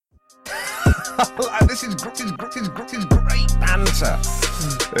This is great banter.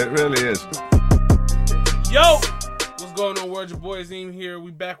 It really is. Yo, what's going on? Word, your boy Azim here.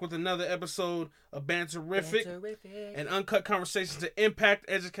 We back with another episode of Banterific and uncut conversations to impact,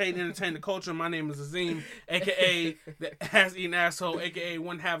 educate, and entertain the culture. My name is Azim, aka the ass-eating asshole, aka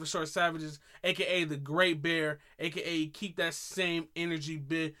one half of Short Savages, aka the Great Bear, aka keep that same energy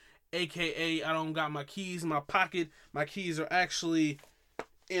bit, aka I don't got my keys in my pocket. My keys are actually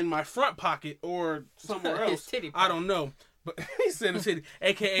in my front pocket or somewhere else. I don't know. But he said the titty.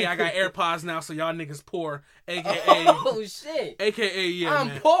 AKA I got AirPods now, so y'all niggas poor. AKA oh shit. AKA yeah, I'm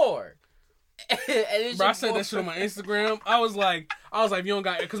man. poor. Bro, I said that shit on my Instagram. I was like, if you don't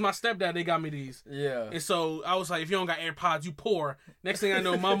got, because my stepdad, they got me these. Yeah. And so I was like, if you don't got AirPods, you poor. Next thing I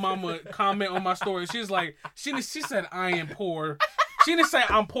know, my mama comment on my story. She was like, she said I am poor. She didn't say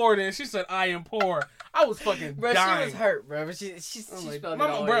I'm poor then. She said I am poor. I was fucking bro, dying. She was hurt, bro. But she like, spelled my,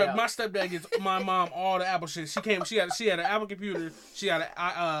 it all bro, out. my stepdad gets my mom all the Apple shit. She had an Apple computer. She had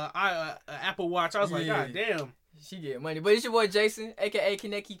an Apple Watch. I was like, God damn. She get money. But it's your boy Jason, a.k.a.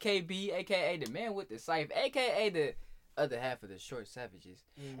 Kaneki KB, a.k.a. the man with the scythe, a.k.a. the other half of the Short Savages,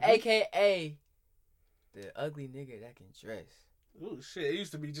 a.k.a. the ugly nigga that can dress. Ooh, shit. It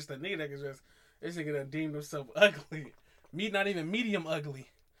used to be just a nigga that can dress. This nigga done deemed himself ugly. Not even medium ugly.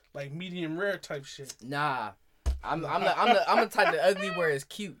 Like medium rare type shit. Nah. I'm the type of ugly where it's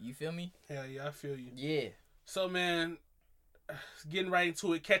cute. You feel me? Hell yeah, I feel you. Yeah. So, man, getting right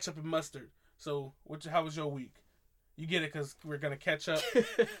into it, ketchup and mustard. So, how was your week? You get it because we're going to catch up.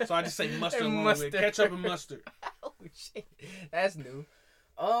 So, I just say mustard along with it. Ketchup and mustard. Oh, shit. That's new.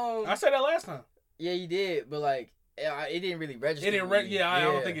 I said that last time. Yeah, you did. But, like, it didn't really register. It didn't I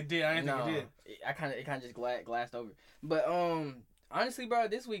don't think it did. I didn't think it did. It kind of just glassed over. But, honestly, bro,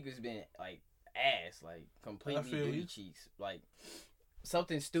 this week has been, like, ass. Like, completely booty cheeks. Like,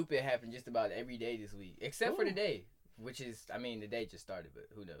 something stupid happened just about every day this week. Except for today. Which is, I mean, the day just started, but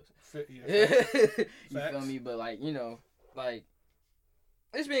who knows? Yeah, you feel me? But, like, you know, like,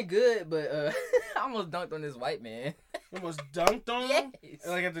 it's been good, but I almost dunked on this white man. You almost dunked on him? Yes.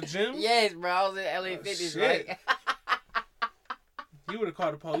 Like at the gym? Yes, bro. I was at LA Fitness, right? He would have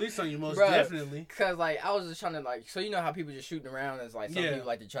called the police on you, most Bro, definitely. Because, like, I was just trying to, like, so you know how people just shooting around as, like, some people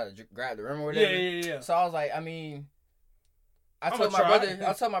like to try to grab the rim or whatever? Yeah. So I was like, I mean... I told my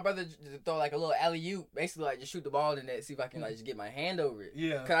brother to throw like a little alley-oop, basically like just shoot the ball in that, see if I can like just get my hand over it.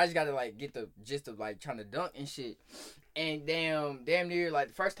 Yeah. Cause I just gotta like get the gist of like trying to dunk and shit. And damn near like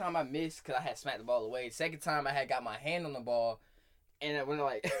the first time I missed cause I had smacked the ball away. The second time I had got my hand on the ball, and when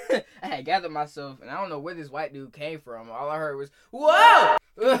like I had gathered myself, and I don't know where this white dude came from. All I heard was whoa,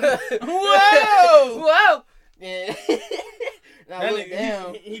 whoa. Yeah.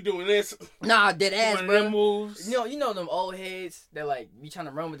 He doing this. Nah, dead ass, bro. Moves. You know them old heads that like be trying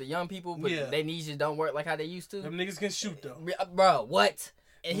to run with the young people, but their knees just don't work like how they used to. Them niggas can shoot though, bro. What?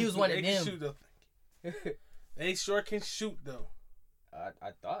 And he was one of them. Can shoot, though. They sure can shoot though.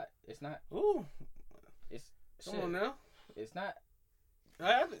 I thought it's not. Ooh, it's come on now. It's not.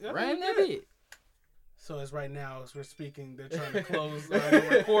 Ran that bit. So as right now as we're speaking, they're trying to close the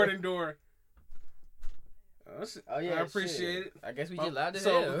recording door. Oh yeah, I appreciate it. I guess we just loud as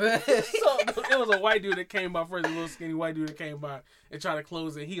hell. So it was a white dude that came by first, a little skinny white dude that came by and tried to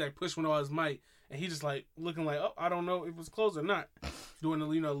close it. He like pushed with all his might, and he just like looking like, oh, I don't know if it was closed or not. Doing the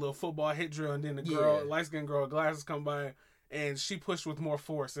little football hit drill, and then the girl, light skinned girl, with glasses come by, and she pushed with more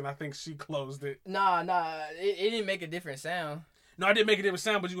force, and I think she closed it. Nah, it didn't make a different sound. No, I didn't make a different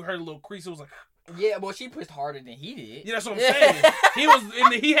sound, but you heard a little crease. It was like. Yeah, well, she pushed harder than he did. Yeah, that's what I'm saying.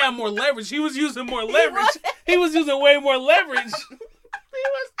 He had more leverage. He was using more leverage. He was using way more leverage.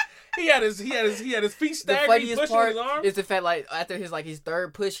 He had his feet staggered. The funniest part is the fact, like, after his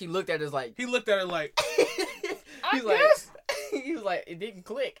third push, he looked at her like. He looked at her like. He was like, it didn't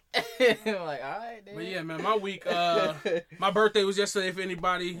click. I'm like, all right, then. But yeah, man, my week, my birthday was yesterday. If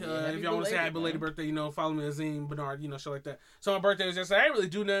anybody, if y'all want to say happy belated birthday, follow me, Azim, Bernard, shit like that. So my birthday was yesterday. I didn't really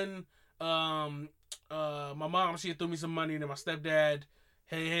do nothing. My mom, she threw me some money, and then my stepdad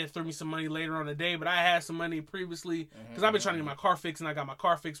threw me some money later on the day, but I had some money previously because I've been trying to get my car fixed, and I got my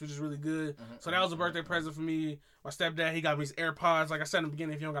car fixed, which is really good. So that was a birthday present for me. My stepdad, he got me his AirPods. Like I said in the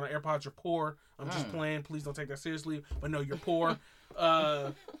beginning, if you don't got no AirPods, you're poor. I'm just playing. Please don't take that seriously. But no, you're poor.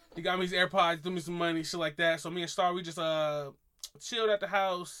 He got me his AirPods, threw me some money, shit like that. So me and Star, we just chilled at the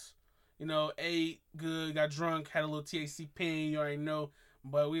house, ate good, got drunk, had a little THC pen, you already know.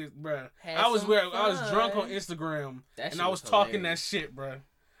 But I was drunk on Instagram, and I was talking that shit, bruh.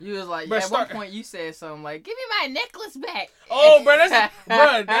 You was like, one point you said something like, "Give me my necklace back." Oh, bro,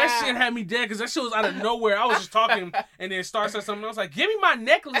 that shit had me dead because that shit was out of nowhere. I was just talking, and then Star said something. I was like, "Give me my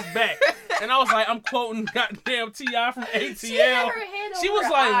necklace back," and I was like, "I'm quoting goddamn T.I. from ATL." She was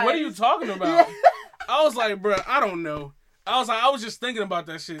like, eyes. "What are you talking about?" I was like, "Bro, I don't know." I was just thinking about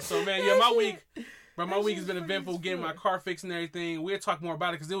that shit. So man, yeah, my week has been eventful. Getting my car fixed and everything. We'll talk more about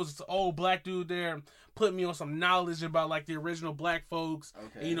it because there was this old black dude there. Put me on some knowledge about like the original black folks.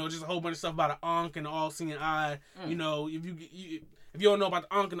 Okay. And, just a whole bunch of stuff about the Ankh and the all-seeing eye. If you don't know about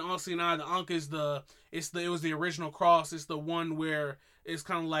the Ankh and the all-seeing eye, the Ankh is it was the original cross. It's the one where it's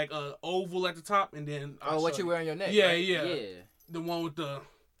kind of like a oval at the top, and then what you wear on your neck? Yeah, right? Yeah. The one with the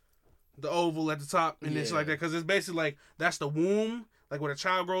oval at the top, and it's like that because it's basically like that's the womb, like where the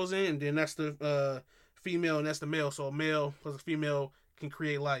child grows in, and then that's the female and that's the male. So a male plus a female can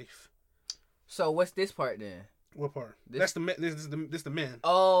create life. So what's this part then? What part? That's the this the man.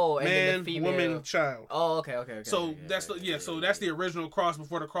 Oh, and man, then the female. Woman, child. Oh, okay. So that's that's the original cross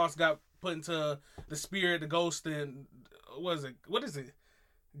before the cross got put into the spirit, the ghost, and what is it?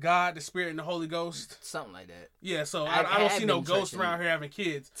 God, the Spirit, and the Holy Ghost. Something like that. Yeah. So I don't see no ghosts around here having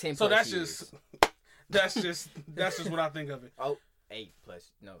kids. 10 so that's years. that's just what I think of it. Oh, 8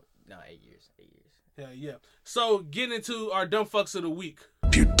 plus. No, 8 years. 8 years. Yeah. So getting into our dumb fucks of the week.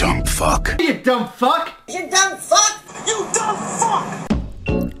 You dumb fuck. You dumb fuck. You dumb fuck. You dumb fuck.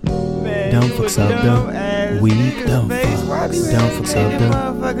 Dumb fucks of the week. Dumb fucks. Dumb fucks of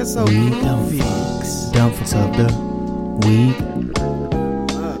the week. Dumb fucks. Dumb fucks of the week.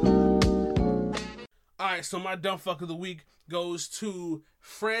 Alright, so my dumb fuck of the week goes to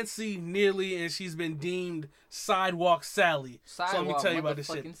Francie Neely, and she's been deemed Sidewalk Sally. So let me tell you about this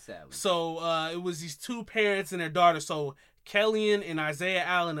shit. Sally. So it was these two parents and their daughter. So Kellyanne and Isaiah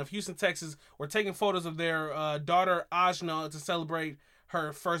Allen of Houston, Texas, were taking photos of their daughter Ajna to celebrate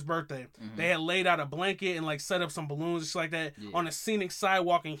her first birthday. Mm-hmm. They had laid out a blanket and like set up some balloons and shit like that on a scenic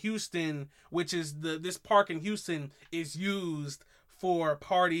sidewalk in Houston, which is this park in Houston is used for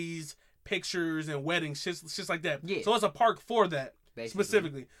parties, pictures, and weddings, shit like that. Yeah. So it's a park for that. Basically.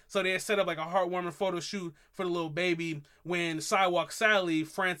 Specifically. So they had set up like a heartwarming photo shoot for the little baby when Sidewalk Sally,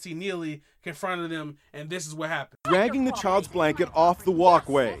 Francie Neely, confronted them, and this is what happened. Dragging the child's blanket off the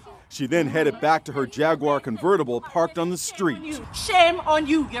walkway. She then headed back to her Jaguar convertible parked on the street. Shame on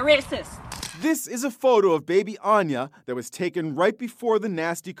you, you're racist. This is a photo of baby Anya that was taken right before the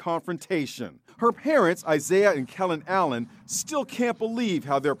nasty confrontation. Her parents, Isaiah and Kellen Allen, still can't believe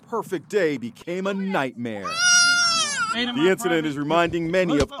how their perfect day became a nightmare. The incident is reminding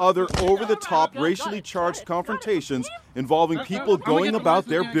many of other over-the-top racially charged confrontations involving people going about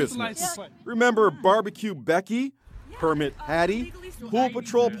their business. Remember Barbecue Becky, Permit Hattie, Pool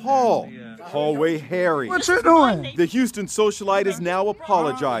Patrol Paul, Hallway Harry. What you doing? The Houston socialite is now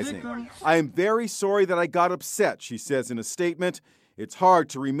apologizing. I am very sorry that I got upset, she says in a statement. It's hard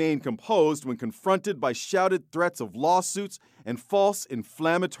to remain composed when confronted by shouted threats of lawsuits and false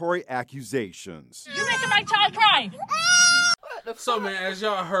inflammatory accusations. You're making my child cry. So, man, as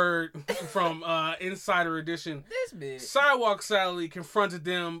y'all heard from Insider Edition, Sidewalk Sally confronted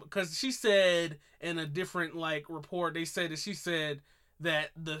them because she said in a different report, she said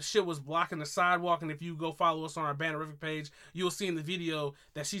that the shit was blocking the sidewalk, and if you go follow us on our Bannerific page, you'll see in the video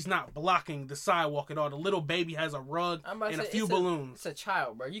that she's not blocking the sidewalk at all. The little baby has a rug and a few balloons. It's a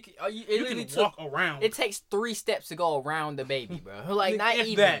child, bro. You can walk around. It takes 3 steps to go around the baby, bro. Not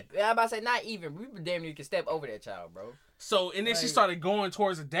even. That. I'm about to say not even. We damn near can step over that child, bro. So, and then she started going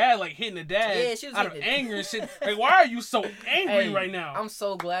towards the dad, hitting the dad she was out of anger and shit. Why are you so angry right now? I'm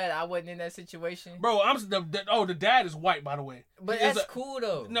so glad I wasn't in that situation. Bro, the dad is white, by the way. But that's cool,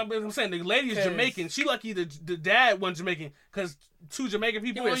 though. No, but I'm saying the lady is Jamaican. She lucky the dad wasn't Jamaican, because 2 Jamaican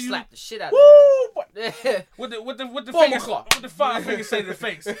people would have slapped the shit out of her. With the fingers, with the 5 fingers say to the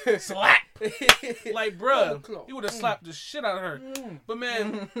face. Slap. Bruh, he would have slapped the shit out of her. But,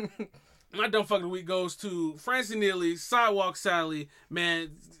 man... My dumb fuck of the week goes to Francie Neely, Sidewalk Sally.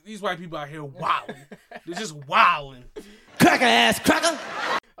 Man, these white people out here wilding. They're just wilding. Cracker ass cracker.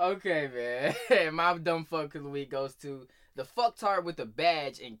 Okay, man. My dumb fuck of the week goes to the fucktard with a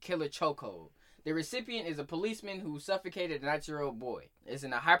badge and killer chokehold. The recipient is a policeman who suffocated a 9-year-old boy. It's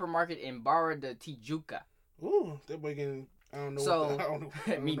in a hypermarket in Barra de Tijuca. Ooh, that boy getting... I don't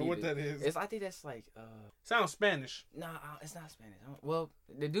know what that is. I think that's sounds Spanish. No, it's not Spanish. Well,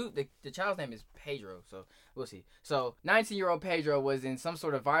 the child's name is Pedro, so we'll see. So, 19-year-old Pedro was in some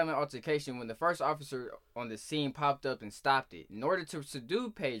sort of violent altercation when the first officer on the scene popped up and stopped it. In order to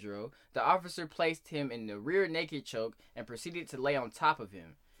subdue Pedro, the officer placed him in the rear naked choke and proceeded to lay on top of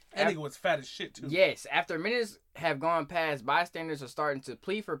him. That nigga was fat as shit, too. Yes, after minutes have gone past, bystanders are starting to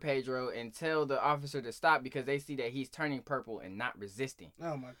plead for Pedro and tell the officer to stop because they see that he's turning purple and not resisting.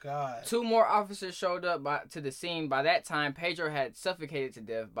 Oh, my God. 2 more officers showed up to the scene. By that time, Pedro had suffocated to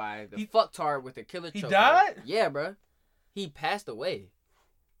death by the fucktard with a killer chokehold. He died? Yeah, bro. He passed away.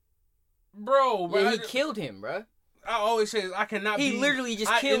 Bro. Yeah, he killed him, bro. I always say I cannot be... He literally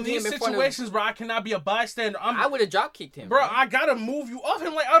just killed him in front of... In these situations, bro, I cannot be a bystander. I would have drop kicked him. Bro, I gotta move you off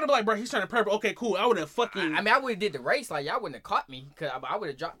him. Like, I would have been like, bro, he's turning purple. Okay, cool. I would have fucking... I mean, I would have did the race. Like, y'all wouldn't have caught me. Because I would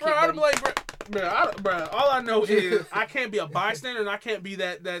have drop kicked Bro, I'd buddy. be like, bro, all I know is I can't be a bystander and I can't be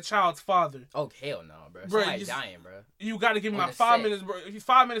that child's father. Oh, hell no, bro. Bro, Somebody's dying, bro. You gotta give me On my the 5 set. minutes, bro. If you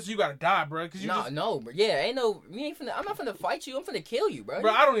 5 minutes, you gotta die, bro. Cause you No, bro. Yeah, I'm not finna fight you. I'm finna kill you, bro.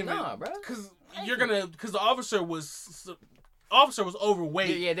 Bro, I don't even... Nah, bro. Cause the officer was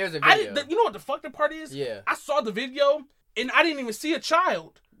overweight. Yeah, there's a video. You know what the fuck the part is? Yeah. I saw the video and I didn't even see a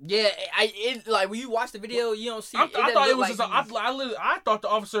child. Yeah, like when you watch the video, you don't see. I thought it was like just. I thought the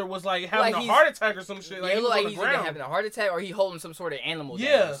officer was like having like a heart attack or some shit. Yeah, Like it he was looked on like the he's ground. either having a heart attack or he holding some sort of animal down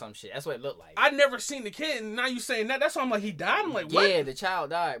Yeah. or some shit. That's what it looked like. I never seen the kid, and now you saying that. That's why I'm like, he died. I'm like, what? Yeah, the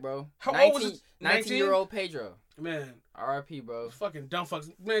child died, bro. How old was it? 19-year-old Pedro. Man, R.I.P., bro. fucking dumb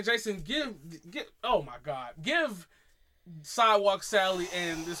fucks. Man, Jason, give. Oh my God, give Sidewalk Sally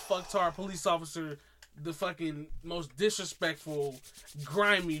and this fucktard police officer the fucking most disrespectful,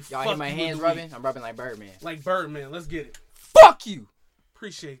 grimy. Y'all fuck hear my you hands of the rubbing? week. I'm rubbing like Birdman. Like Birdman. Let's get it. Fuck you.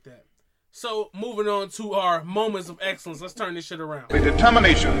 Appreciate that. So, moving on to our moments of excellence. Let's turn this shit around. The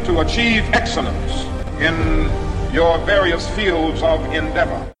determination to achieve excellence in your various fields of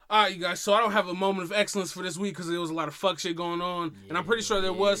endeavor. All right, you guys. So I don't have a moment of excellence for this week because there was a lot of fuck shit going on, and I'm pretty sure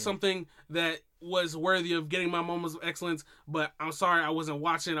there was something that was worthy of getting my moments of excellence. But I'm sorry I wasn't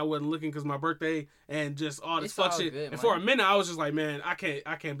watching, I wasn't looking because my birthday and just all this It's fuck all shit. good, and for a man. minute, I was just like, man, I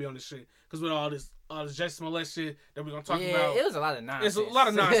can't be on this shit because with all this Jason Molest shit that we're gonna talk about, it was a lot of nonsense. it's a lot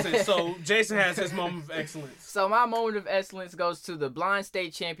of nonsense. So Jason has his moment of excellence. So my moment of excellence goes to the blind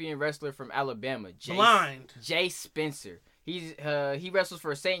state champion wrestler from Alabama, Jay Spencer. He wrestles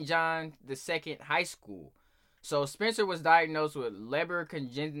for St. John II High School. So Spencer was diagnosed with Leber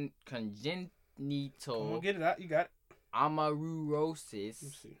congenital Come on, get it out. You got it. amaurosis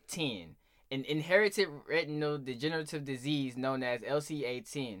 10, an inherited retinal degenerative disease known as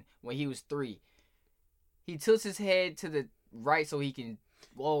LCA10 when he was 3. He tilts his head to the right so he can...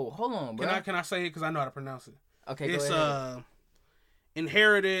 Whoa, hold on, bro. Can I say it because I know how to pronounce it? Okay, It's go ahead.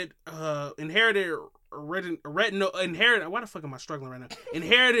 inherited why the fuck am I struggling right now?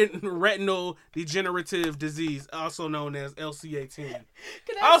 Inherited retinal degenerative disease, also known as LCA10.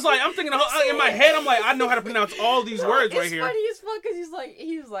 I'm thinking in my head, I'm like, I know how to pronounce all these words right here. It's funny as fuck because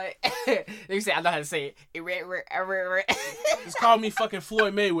he was like, you say I know how to say it. Just call me fucking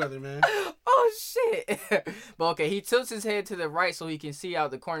Floyd Mayweather, man. Oh shit. But okay, he tilts his head to the right so he can see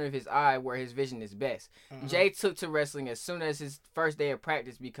out the corner of his eye where his vision is best. Jay took to wrestling as soon as his first day of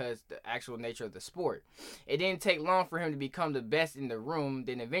practice because the actual nature of the sport. It didn't take long for him to become the best in the room,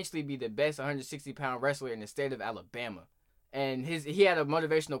 then eventually be the best 160-pound wrestler in the state of Alabama. And he had a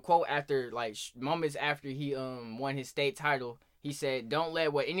motivational quote after, like, moments after he won his state title. He said, "Don't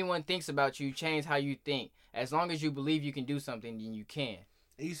let what anyone thinks about you change how you think. As long as you believe you can do something, then you can."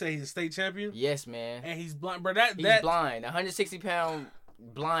 And you say he's a state champion? Yes, man. And he's blind, bro. He's blind. 160-pound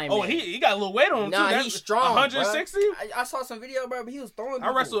blind man. Oh, he got a little weight on him, too. Nah, he's strong, 160? I saw some video, bro, but he was throwing people.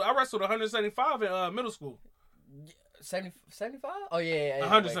 I wrestled 175 in middle school. 75? Oh, yeah.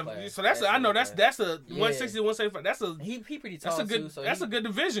 170. So that's I know that's a 160, 175. That's a He pretty tall, that's a good too. So that's a good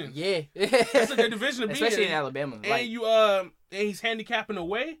division. Yeah. That's a good division to be Especially in in. Alabama. And Like, and he's handicapping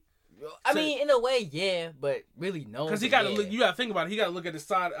away. I mean, in a way, yeah, but really no. Because he got to look. You got to think about it. He got to look at the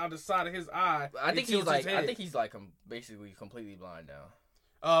side of his eye. I think tilts his head. he's like basically completely blind now.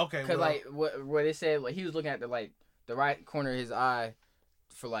 Oh, okay. Because well, like what they said, like he was looking at the right corner of his eye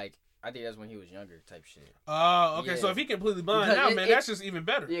for like, I think that's when he was younger type shit. Oh, okay. Yeah. So if he completely blind Because now, that's just even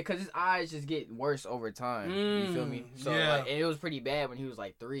better. Yeah, because his eyes just get worse over time. You feel me? So yeah. like, and it was pretty bad when he was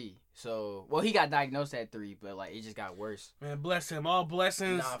like 3. So, well, he got diagnosed at 3, but like it just got worse. Man, bless him. All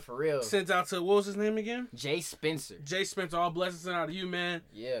blessings. Nah, for real. Sent out to, what was his name again? Jay Spencer. Jay Spencer. All blessings sent out to you, man.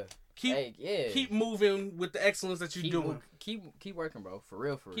 Yeah. Keep keep moving with the excellence that you're doing. Keep working, bro. For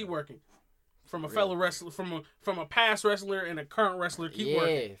real. Keep working. From a fellow wrestler, from a past wrestler and a current wrestler, keep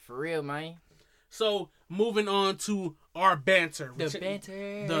working. Yeah, for real, man. So, moving on to our banter. The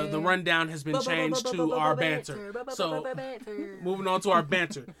banter. The rundown has been changed to our banter. So, moving on to our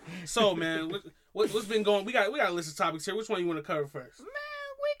banter. So, man, what's been going? We got a list of topics here. Which one you want to cover first? Man,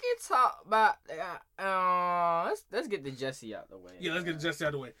 can talk about. Let's get the Jesse out the way. Yeah, let's get the Jesse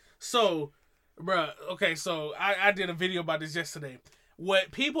out the way. So, bruh, okay, so I did a video about this yesterday.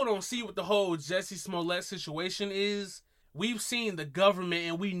 What people don't see with the whole Jesse Smollett situation is we've seen the government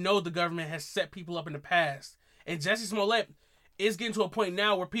and we know the government has set people up in the past. And Jesse Smollett is getting to a point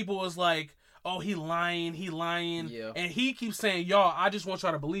now where people was like, oh, he lying. Yeah. And he keeps saying, y'all, I just want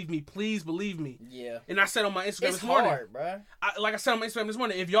y'all to believe me. Please believe me. Yeah. And I said on my Instagram It's this morning. hard, bruh. Like I said on my Instagram this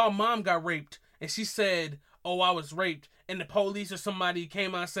morning, if y'all mom got raped and she said, oh, I was raped, and the police or somebody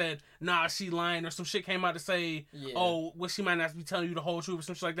came out and said, nah, she lying, or some shit came out to say, oh, well, she might not be telling you the whole truth or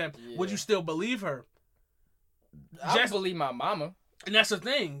some shit like that, would you still believe her? I would believe my mama. And that's the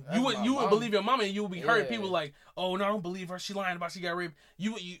thing. You would believe your mama, and you would be hurt. People like, oh no, I don't believe her. She lying about she got raped.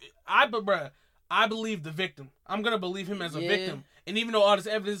 I believe the victim. I'm gonna believe him as a victim. And even though all this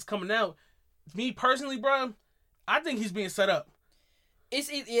evidence is coming out, me personally, bro, I think he's being set up.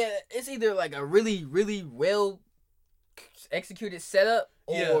 It's either like a really, really well executed setup,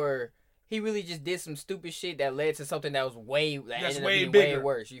 or he really just did some stupid shit that led to something that was ended up being way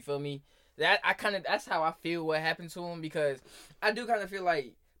worse. You feel me? That's how I feel what happened to him, because I do kind of feel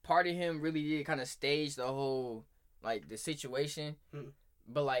like part of him really did kind of stage the whole, like, the situation,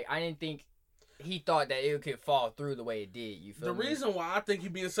 but like I didn't think he thought that it could fall through the way it did. You feel me? The reason why I think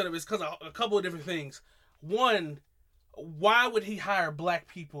he's being set up is because of a couple of different things. One, why would he hire black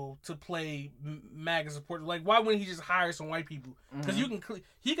people to play MAGA supporters? Like, why wouldn't he just hire some white people? Because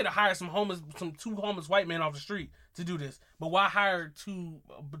he could have hired some two homeless white men off the street to do this. But why hire two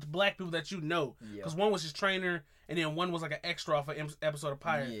black people that you know? Because one was his trainer, and then one was like an extra off an episode of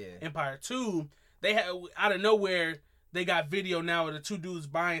Empire. Two, they had out of nowhere they got video now of the two dudes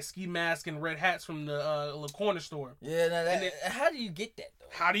buying ski masks and red hats from the little corner store. Yeah, how do you get that though?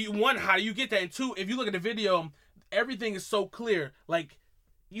 How do you get that? And two, if you look at the video, everything is so clear. Like,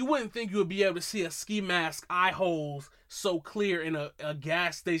 you wouldn't think you would be able to see a ski mask eye holes so clear in a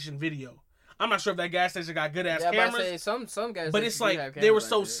gas station video. I'm not sure if that gas station got good ass cameras. Say, some gas but it's like they were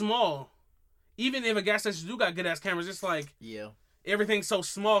so small. Even if a gas station do got good ass cameras, it's like everything's so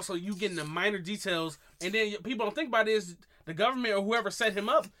small, so you getting the minor details. And then people don't think about it is the government or whoever set him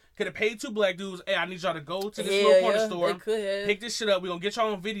up could have paid two black dudes, hey, I need y'all to go to this little corner store, pick this shit up, we're going to get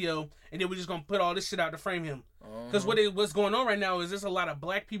y'all on video, and then we're just going to put all this shit out to frame him. Because what's going on right now is there's a lot of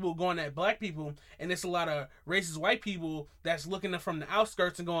black people going at black people, and there's a lot of racist white people that's looking from the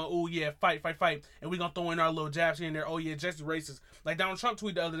outskirts and going, oh yeah, fight, and we're going to throw in our little jabs here and there, oh yeah, Jesse's racist. Like Donald Trump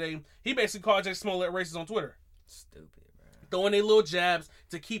tweeted the other day, he basically called Jesse Smollett racist on Twitter. Stupid. Throwing their little jabs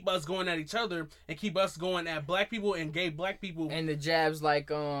to keep us going at each other and keep us going at black people and gay black people. And the jabs like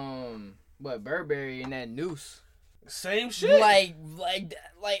Burberry and that noose. Same shit. Like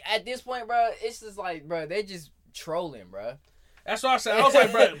at this point, bro, it's just like, bro, they just trolling, bro. That's what I said. I was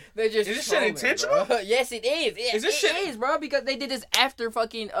like, bro, they're just is this shit intentional? Bro. Yes, it is. It is, bro, because they did this after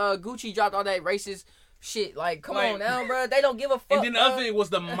fucking Gucci dropped all that racist shit. Like, come on now, bro. They don't give a fuck. And then the other thing was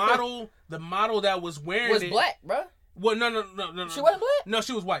the model that was wearing was it black, bro. Well, no. She wasn't black? No,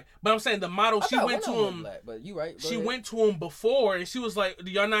 she was white. But I'm saying the model, she went to him. Black, but you right. She went to him before, and she was like,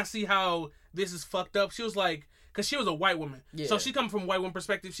 do y'all not see how this is fucked up? She was like, because she was a white woman. Yeah. So she come from a white woman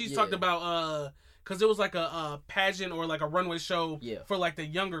perspective. She's talked about, because it was like a pageant or like a runway show for like the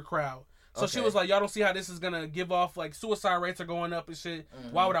younger crowd. So she was like, y'all don't see how this is going to give off, like, suicide rates are going up and shit.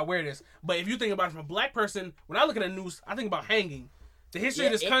 Why would I wear this? But if you think about it from a black person, when I look at the news, I think about hanging. The history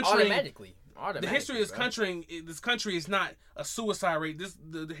of this country... Automatically. The history of this country is not a suicide rate.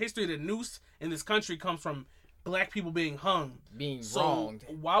 The history of the noose in this country comes from black people being hung, being wronged.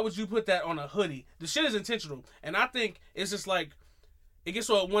 Why would you put that on a hoodie? The shit is intentional, and I think it's just like it gets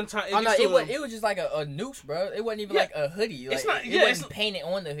to a one time. It was just like a noose, bro. It wasn't even like a hoodie. Like, it's not. It wasn't painted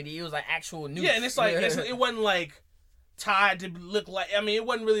on the hoodie. It was like actual noose. Yeah, and it's like it wasn't like tied to look like. I mean, it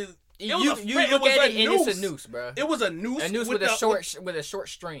wasn't really. You look at it and it's a noose, bro. It was a noose. A noose with a short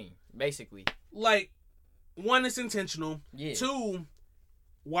string, basically. Like, one, it's intentional. Yeah. Two,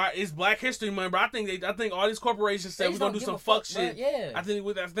 why it's Black History Month, bro. I think all these corporations said we're gonna do some fuck shit. Bro. Yeah. I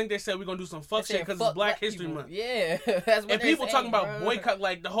think they said we're gonna do some fuck shit because it's Black History Month. Yeah. That's what and people saying, talking about bro. boycott,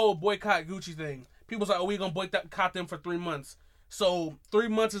 like the whole boycott Gucci thing. People's like, oh, we're gonna boycott them for 3 months. So 3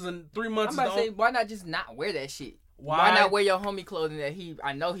 months is I'm about to say, why not just not wear that shit? Why not wear your homie clothing that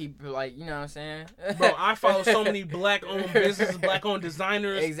I know he like, you know what I'm saying? Bro, I follow so many black-owned businesses, black-owned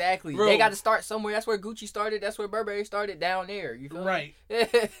designers. Exactly. Bro. They got to start somewhere. That's where Gucci started. That's where Burberry started, down there. You feel right. me?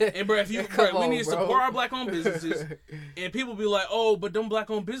 And bro, we need to support our black-owned businesses. And people be like, oh, but them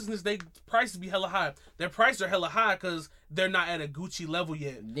black-owned businesses, they prices be hella high. Their prices are hella high because they're not at a Gucci level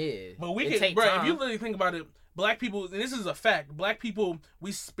yet. Yeah. But we can, bro, if you really think about it, black people, and this is a fact, black people,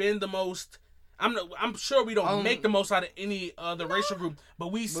 we spend the most. I'm sure we don't make the most out of any other racial group,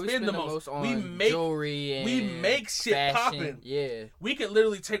 but we spend the most on we make jewelry and we make shit popping. Yeah, we could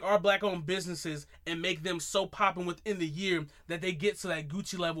literally take our black-owned businesses and make them so popping within the year that they get to that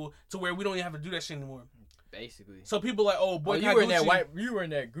Gucci level to where we don't even have to do that shit anymore. Basically. So people like, oh, boycott you were Gucci. You were in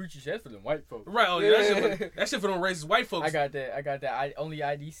that Gucci shit for them white folks. Right. Oh yeah, that shit for them racist white folks. I got that. Only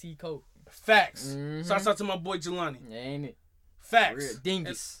IDC code. Facts. So I talked to my boy Jelani. Yeah, ain't it? Facts. Real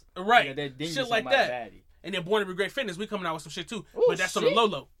dingus. Right. That dingus shit like that. Baddie. And then Born to Be Great Fitness, we coming out with some shit too. Ooh, but that's on the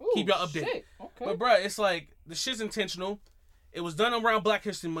low. Keep y'all updated. Shit. Okay. But bruh, it's like the shit's intentional. It was done around Black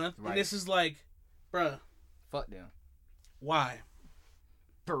History Month, and this is like, bruh, fuck them. Why?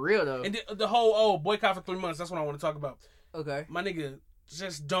 For real though. And the whole boycott for 3 months. That's what I want to talk about. Okay. My nigga,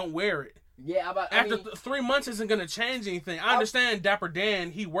 just don't wear it. Yeah, after 3 months isn't gonna change anything. I understand Dapper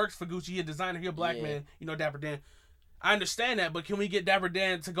Dan. He works for Gucci. He a designer. He a black man. You know Dapper Dan. I understand that, but can we get Dapper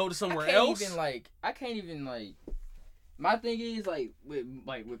Dan to go to somewhere else? I can't even my thing is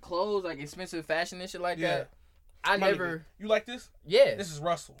with clothes, like expensive fashion and shit like that. Nigga, you like this? Yeah. This is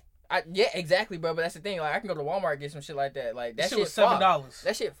Russell. Yeah, exactly, bro. But that's the thing. Like, I can go to Walmart and get some shit like that. Like that shit was $7.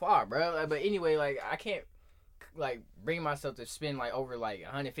 That shit far, bro. Like, but anyway, like I can't bring myself to spend over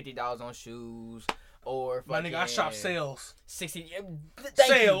 $150 on shoes. Or my nigga, I shop sales. 60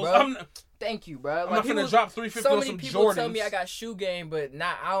 sales. Thank you, bro. I'm not finna drop $350 on some Jordans. So many people tell me I got shoe game, but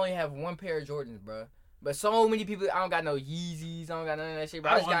I only have one pair of Jordans, bro. But so many people, I don't got no Yeezys. I don't got none of that shit,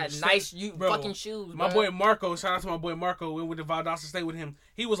 bro. I just got nice fucking shoes, bro. My boy Marco, shout out to my boy Marco, went with the Valdosta State with him.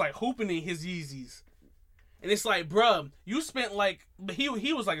 He was hooping in his Yeezys. And it's like, bruh, you spent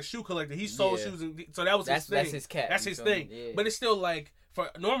he was like a shoe collector. He sold shoes, so that was his thing. That's his cap. That's his thing. Yeah. But it's still for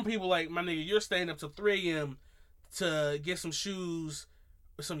normal people like my nigga, you're staying up till 3 a.m. to get some shoes,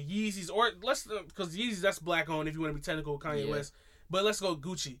 some Yeezys, or because Yeezys, that's black owned if you want to be technical with Kanye West. But let's go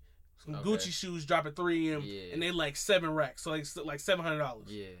Gucci. Some Gucci shoes drop at 3 a.m. and they 7 racks, so like $700.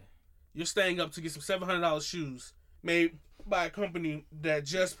 Yeah, you're staying up to get some $700 shoes made by a company that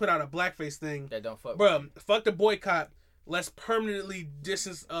just put out a blackface thing. That don't fuck. Bruh, fuck the boycott. Let's permanently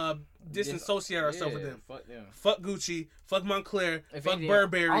disassociate ourselves with them. Fuck them. Fuck Gucci. Fuck Moncler. Fuck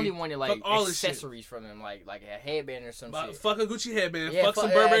Burberry. I only wanted fuck all accessories from them, like a headband or some shit. Fuck a Gucci headband. Fuck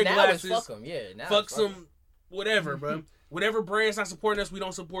some Burberry glasses. Fuck them. Yeah. Fuck some whatever, bro. Whatever brand's not supporting us, we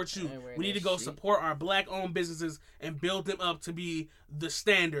don't support you. We need to go support our black-owned businesses and build them up to be the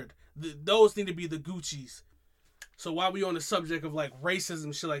standard. Those need to be the Guccis. So while we on the subject of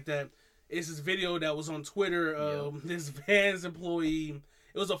racism, shit like that, it's this video that was on Twitter of this Vans employee.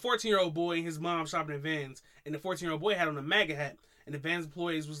 It was a 14-year-old boy and his mom shopping at Vans, and the 14-year-old boy had on a MAGA hat. And the Vans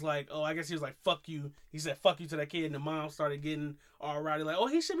employees was like, oh, I guess he was like, fuck you. He said, fuck you to that kid. And the mom started getting all rowdy, like, oh,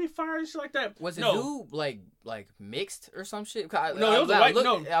 he should be fired and shit like that. Was the dude like mixed or some shit? No, it was a white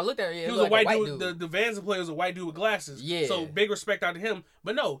dude. I looked at it. He was a white dude. The Vans employee was a white dude with glasses. Yeah. So big respect out to him.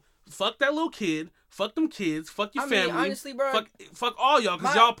 But no, fuck that little kid. Fuck them kids. Fuck your family. Honestly, bro. Fuck all y'all,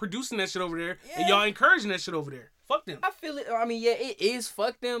 because y'all producing that shit over there. And y'all encouraging that shit over there. Fuck them. I feel it. I mean, yeah, it is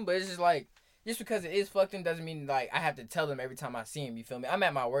fuck them, but it's just just because it is fuck them doesn't mean I have to tell them every time I see him. You feel me? I'm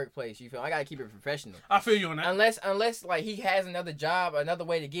at my workplace. You feel me? I gotta keep it professional. I feel you on that. Unless he has another job, another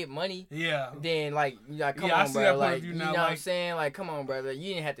way to get money. Yeah. Then come on, bro. You know what I'm saying? Come on, brother.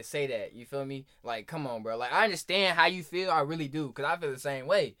 You didn't have to say that. You feel me? Come on, bro. I understand how you feel. I really do, cause I feel the same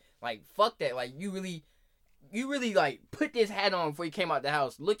way. Fuck that. You really put this hat on before you came out the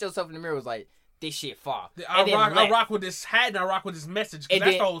house. Looked yourself in the mirror. Was like, this shit far. I rock with this hat and I rock with this message. Cause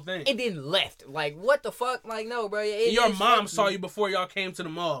that's the whole thing. And then left. What the fuck? No, bro. Your mom saw you before y'all came to the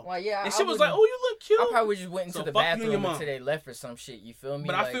mall. Yeah. And she was like, oh, you look cute. I probably just went into the bathroom until they left or some shit. You feel me?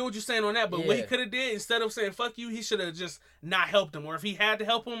 But I feel what you're saying on that. But what he could have did, instead of saying fuck you, he should have just not helped him. Or if he had to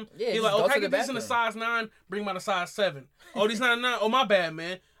help him, he's like, okay, get these in a size 9, bring him out a size 7. Oh, these not a 9. Oh, my bad,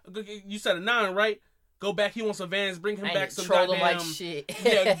 man. You said a 9, right? Go back. He wants some Vans. Bring him back some goddamn. Him like shit.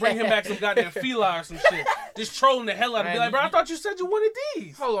 Yeah, bring him back some goddamn Fila or some shit. Just trolling the hell out of him. Be like, bro, I thought you said you wanted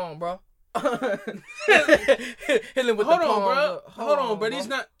these. Hold on, bro. Hold on, bro. These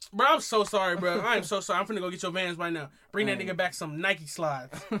not. Bro, I'm so sorry, bro. I am so sorry. I'm finna go get your Vans right now. Bring that nigga back some Nike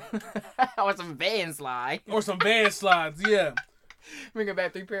slides. Or some Vans slides. Or some Vans slides. Yeah. Bring him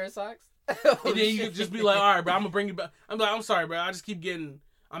back 3 pair of socks. And then you could just be like, all right, bro. I'm gonna bring you back. I'm like, I'm sorry, bro. I just keep getting.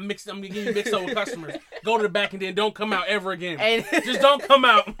 I'm gonna get you mixed up with customers. Go to the back and then don't come out ever again. Just don't come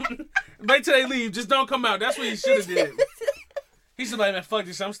out. Wait till they leave. Just don't come out. That's what he should have did. He's like, man, fuck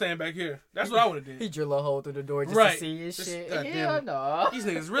this shit. I'm staying back here. That's what I would have did. He drill a hole through the door just Right. to see his shit. goddamn. Hell no. These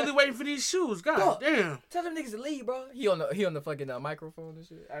niggas really waiting for these shoes. God damn. Tell them niggas to leave, bro. He on the fucking microphone and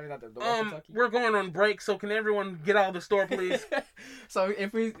shit. I mean, not the walkie-talkie. We're going on break, so can everyone get out of the store, please? So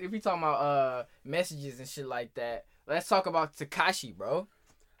if we talking about messages and shit like that, let's talk about Tekashi, bro.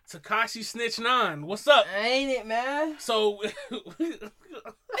 Tekashi Snitch 9. What's up? Ain't it, man? So,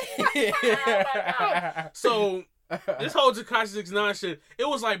 this whole Tekashi 6ix9ine shit, it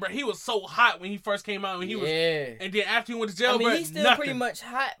was like, bro, he was so hot when he first came out. When he was, and then after he went to jail, I mean, bro, he's still nothing. pretty much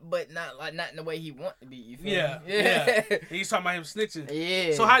hot, but not in the way he want to be. You feel Yeah, me? yeah. He's talking about him snitching.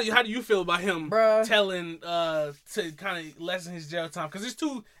 Yeah. So how do you feel about him Bruh. telling to kind of lessen his jail time? Because it's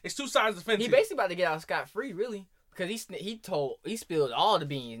two sides of the fence. He basically about to get out scot free, really, because he spilled all the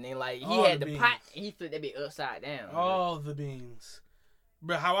beans, and then like he All had the the beans. pot, and he flipped that bit upside down. all the beans,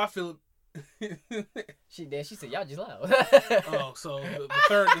 bro. How I feel. She said, y'all just loud. Oh, so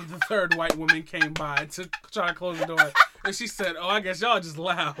the third white woman came by to try to close the door, and she said, "Oh, I guess y'all just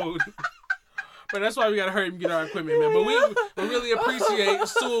loud." But that's why we gotta hurry and get our equipment, man. But we really appreciate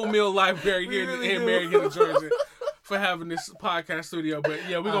Sewell Mill Library here in Marion, Georgia, for having this podcast studio. But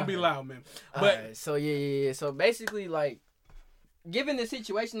yeah, we're gonna be loud, man. But Alright, so yeah. So basically, like, given the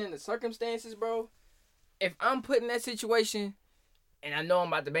situation and the circumstances, bro, if I'm put in that situation and I know I'm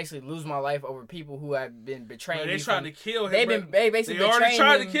about to basically lose my life over people who have been betraying bro, me, they tried to kill him. they basically They already betraying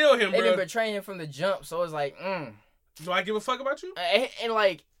tried him. to kill him, They've bro. been betraying him from the jump, so it's like, Do I give a fuck about you? And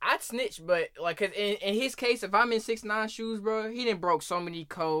like, I'd snitch, but like, cause in his case, if I'm in 6ix9ine shoes, bro, he done broke so many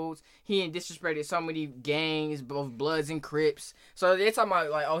codes. He done disrespected so many gangs, both Bloods and Crips. So they're talking about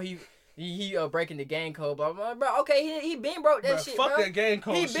like, oh, he breaking the gang code, blah blah, bro. Okay, he been broke that Bruh, shit, fuck bro. that gang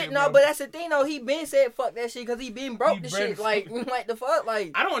code He shit, been bro. no, but that's the thing though. He been said fuck that shit because he been broke the been shit. Like the fuck,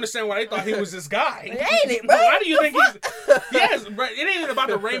 like. I don't understand why they thought he was this guy. Ain't it, bro? Why do you The think he's? Yes, bro. It ain't even about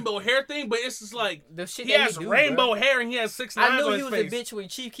the rainbow hair thing, but it's just like The shit he that has he do, rainbow bro. hair and he has 6ix9ine I knew on he his was face. a bitch when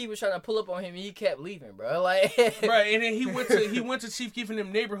Chief Keef was trying to pull up on him and he kept leaving, bro. Like, Bro, and then he went to Chief Keef in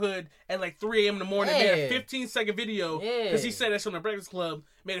them neighborhood at like 3 a.m. in the morning, made a Yeah. 15-second video Yeah. because he said that on the Breakfast Club,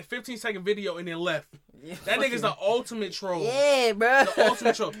 made a 15-second video and then left. Yeah, That nigga's the ultimate troll. yeah, bro. The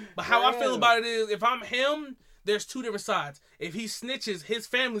ultimate troll. But how I feel Bro. about it is, if I'm him, there's two different sides. If he snitches, his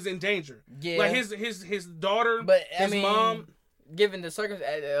family's in danger. Yeah. Like his daughter, But I his mean, mom. given the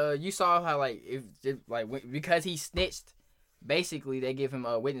circumstances, you saw how like because he snitched, basically they give him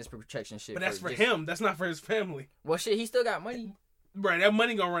a witness protection shit. But that's for just- him. That's not for his family. Well, shit, he still got money. Bro, that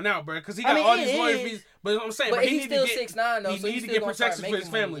money gonna run out, bro, because he I got mean, all it these lawyer is. fees. But I'm saying, But bro, he he's need still to get 6ix9ine though, he so need he's to still get gonna start protection for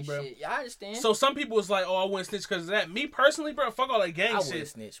his making money family, and bro. shit. Yeah, I understand. So some people was like, "Oh, I wouldn't snitch because of that." Me personally, bro, fuck all that gang I shit. would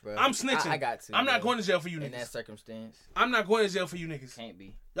snitch, bro. I'm snitching. I got to. I'm not bro. going to jail for you in that niggas. circumstance. I'm not going to jail for you niggas. Can't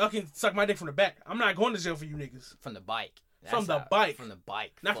be Y'all can suck my dick from the back. I'm not going to jail for you niggas. from the bike. From the how- bike. From the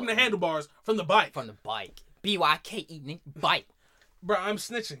bike. Not from the Fuck. handlebars. From the bike. From the bike. BYKE, nigga. Bike. Bro, I'm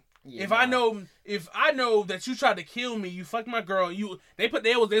snitching. Yeah, if I know that you tried to kill me, you fucked my girl, they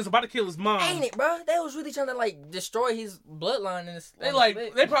was about to kill his mom. Ain't it, bro? They was really trying to like destroy his bloodline in this. They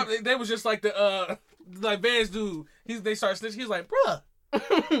was just like the like Vance dude. They started snitching. He was like, bruh,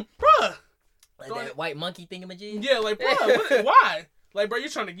 bruh. like that white monkey thingamajig. Yeah, like bruh, why? Like, bro, you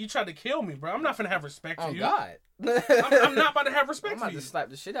tried to kill me, bro. I'm not finna have respect for Oh you. God. I'm not about to have respect I'm for about you. to slap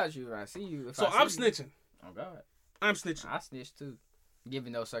the shit out of you if I see you. So I'm snitching. Oh God. I'm snitching. I snitch too,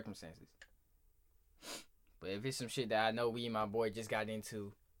 given those circumstances. But if it's some shit that I know we and my boy just got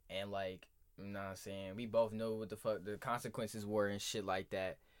into, and like, you know what I'm saying, we both know what the fuck the consequences were and shit like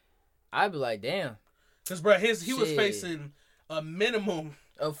that, I'd be like, damn. Cause bro, he was Shit. facing a minimum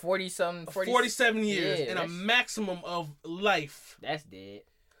Of 47 years yeah, and a that's- maximum of life. That's dead.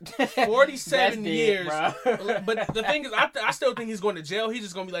 47 That's years. dead, bro. But the thing is, I still think he's going to jail. He's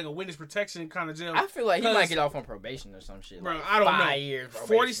just going to be like a witness protection kind of jail. I feel like he 'Cause- might get off on probation or some shit. Bro, like I don't know. 5 years. probation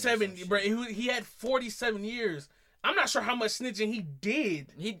or 47, some shit. bro. He had 47 years. I'm not sure how much snitching he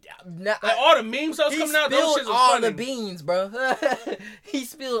did. Like all the memes that was coming out, those spilled shits was all funny. the beans, bro. He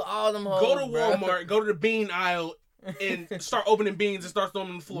spilled all them hoes. Go to bro. Walmart, go to the bean aisle, and start opening beans and start throwing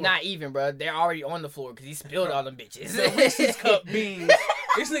them on the floor. Not even, bro. They're already on the floor because he spilled all them bitches. The Reese's Cup beans.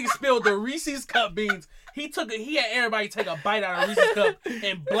 This nigga spilled the Reese's Cup beans. He had everybody take a bite out of Reese's Cup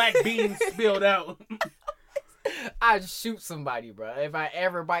and black beans spilled out. I'd shoot somebody, bro. If I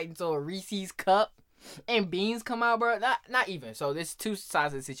ever bite into a Reese's Cup and beans come out, bro. Not even. So there's two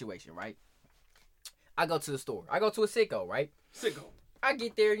sides of the situation, right? I go to the store. I go to a Sicko, right? Sicko. I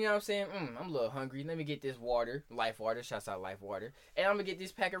get there, you know what I'm saying? I'm a little hungry. Let me get this water. Life water. Shouts out Life Water. And I'm going to get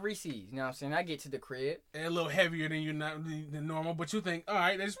this pack of Reese's. You know what I'm saying? I get to the crib. And a little heavier than normal, but you think, all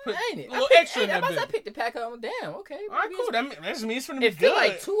right, they just put Ain't it? a little extra in that bitch. I picked the pack up. Damn, okay. All right, cool. That just means it's going to be It good. feel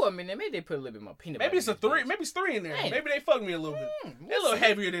like 2 of them in there. Maybe they put a little bit more peanut butter. Maybe it's a 3. Maybe it's 3 in there. Ain't Maybe they fucked me a little bit. They're a little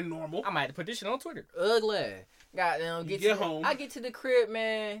heavier than normal. I might have to put this shit on Twitter. Ugly. Goddamn. Get home. I get to the crib,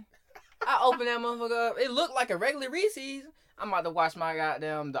 man. I open that motherfucker up. It looked like a regular Reese's. I'm about to watch my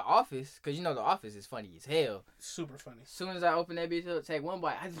goddamn The Office, because you know The Office is funny as hell. Super funny. As soon as I open that bitch up, take one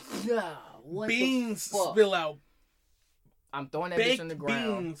bite, what beans the fuck? spill out. I'm throwing that bitch on the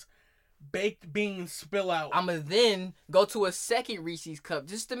ground. Baked beans spill out. I'ma then go to a second Reese's cup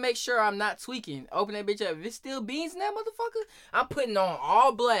just to make sure I'm not tweaking. Open that bitch up. If it's still beans in that motherfucker, I'm putting on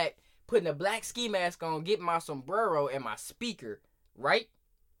all black, putting a black ski mask on, getting my sombrero and my speaker, right?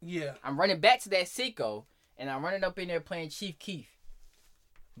 Yeah. I'm running back to that sicko. And I'm running up in there playing Chief Keef.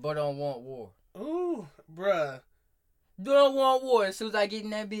 But don't want war. Ooh, bruh. Don't want war as soon as I get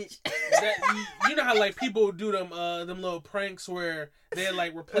in that bitch. You know how like people do them little pranks where they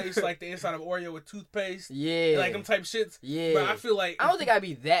like replace like the inside of Oreo with toothpaste? Yeah. Like them type shits? Yeah. But I feel like... I don't think I'd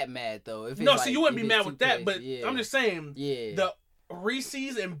be that mad though. If it's no, like, so you wouldn't if be it's mad with that, toothpaste. but Yeah. I'm just saying. Yeah. The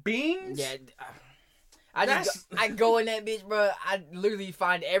Reese's and beans? Yeah. I go in that bitch, bro. I literally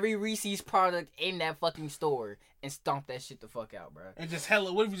find every Reese's product in that fucking store and stomp that shit the fuck out, bro. And just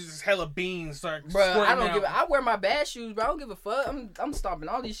what if you just hella beans start bro, I don't out? give I wear my bad shoes, bro. I don't give a fuck. I'm stomping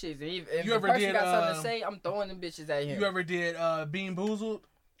all these shits. If you ever the person did, got something to say, I'm throwing them bitches at him. You ever did Bean Boozled?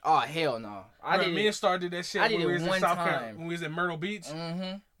 Oh, hell no. Me and Star did that shit when we was in South Carolina, when we was at Myrtle Beach. Mm-hmm.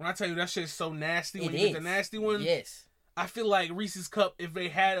 When I tell you that shit is so nasty, It when you is. get the nasty one. Yes. I feel like Reese's Cup, if they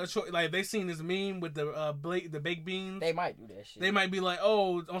had a choice, like if they seen this meme with the baked beans, They might do that shit. they might be like,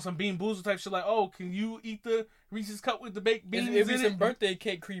 oh, on some Bean Boozled type shit, like, oh, can you eat the Reese's Cup with the baked beans It'd be in some it? birthday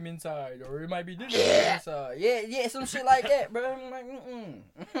cake cream inside, or it might be dinner inside. Yeah, some shit like that, bro. I'm like,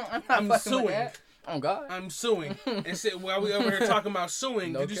 I'm not fucking with suing. that. Oh God, I'm suing. And while we over here talking about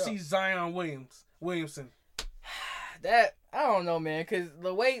suing, No did you cap. see Zion Williamson? that I don't know, man, because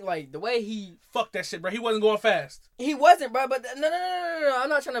the way he Fuck that shit, bro. He wasn't going fast. He wasn't, bro. But no. I'm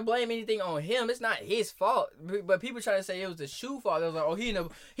not trying to blame anything on him. It's not his fault. But people trying to say it was the shoe fault. They was like, oh,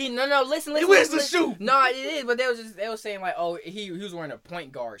 no. Listen. Where's the shoe? No, it is. But they was saying like, oh, he was wearing a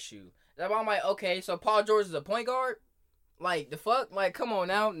point guard shoe. I'm like, okay, so Paul George is a point guard. Like the fuck, like come on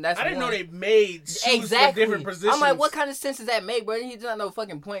now. I didn't know they made shoes for different positions. I'm like, what kind of sense does that make, bro? He's not no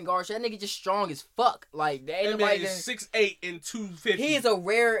fucking point guard. That nigga just strong as fuck. Like there ain't That nobody. man is 6'8" and 250. He is a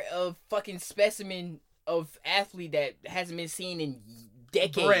rare fucking specimen of athlete that hasn't been seen in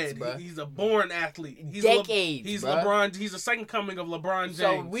decades, bro. He's a born athlete. He's Decades, he's bro. LeBron. He's the second coming of LeBron James.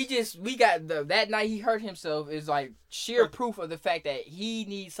 So we got that night he hurt himself is like sheer proof of the fact that he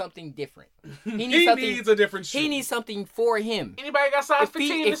needs something different. He needs a different shoe. He needs something for him. Anybody got size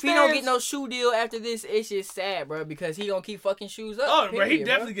 15 If he don't get no shoe deal after this, it's just sad, bro, because he gonna keep fucking shoes up. Oh, period, bro, he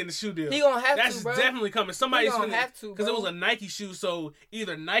definitely getting a shoe deal. He gonna have That's to, bro. definitely coming. Somebody's gonna have to, because it bro. was a Nike shoe. So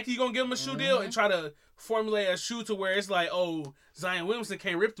either Nike gonna give him a shoe deal and try to formulate a shoe to where it's like, oh, Zion Williamson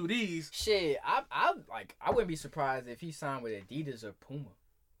can't rip through these. Shit, I wouldn't be surprised if he signed with Adidas or Puma.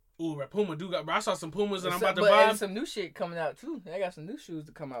 Ooh, bro, Puma do got. Bro, I saw some Pumas and I'm about to But buy. and some new shit coming out too. They got some new shoes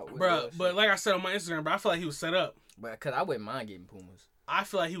to come out with. Bro, but like I said on my Instagram, bro, I feel like he was set up. But cause I wouldn't mind getting Pumas. I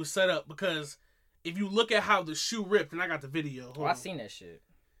feel like he was set up because if you look at how the shoe ripped, and I got the video. I seen that shit.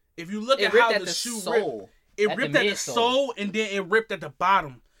 If you look It at ripped how at the shoe sole. ripped, it At ripped the at the midsole. sole, and then it ripped at the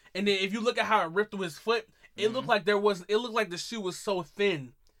bottom. And then if you look at how it ripped through his foot, it looked like it looked like the shoe was so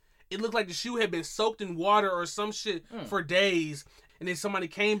thin. It looked like the shoe had been soaked in water or some shit for days. And then somebody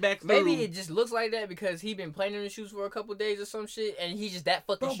came back through. Maybe it just looks like that because he been playing in the shoes for a couple days or some shit, and he's just that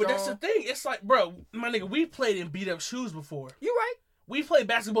fucking Bro, strong. but that's the thing. It's like, bro, my nigga, we played in beat up shoes before. You right. We played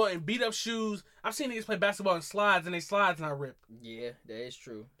basketball in beat up shoes. I've seen niggas play basketball in slides, and they slides not rip. Yeah, that is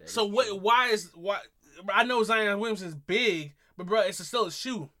true. Why? I know Zion Williamson's big, but bro, it's still a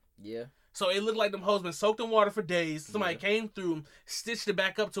shoe. Yeah. So it looked like them hoes been soaked in water for days. Somebody came through, stitched it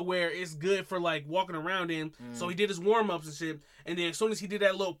back up to where it's good for like walking around in. So he did his warm ups and shit. And then as soon as he did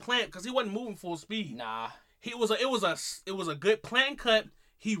that little plant, because he wasn't moving full speed. Nah. It was a good plant cut.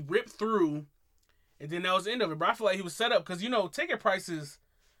 He ripped through, and then that was the end of it. But I feel like he was set up because ticket prices.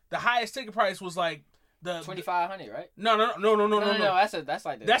 The highest ticket price was like the 2,500, right? No. That's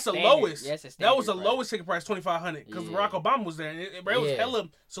like the standard. lowest. Yes, it's that was the right? lowest ticket price, 2,500, because Barack Obama was there. And it was hella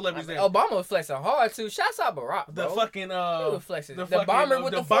celebrities there. Obama was flexing hard too. Shouts out Barack, bro. The fucking He was flexing. the bomber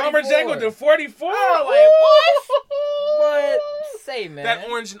with the bomber 44. jacket with the 44. Oh, like what? Say man, That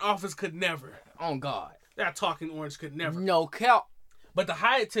orange in office could never. on God. That talking orange could never. No cap. But the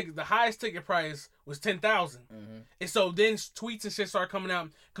highest ticket price was $10,000. And so then tweets and shit started coming out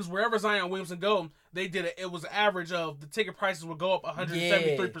because wherever Zion Williamson go, they did it. It was an average of the ticket prices would go up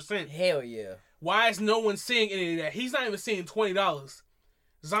 173%. Hell yeah. Why is no one seeing any of that? He's not even seeing $20.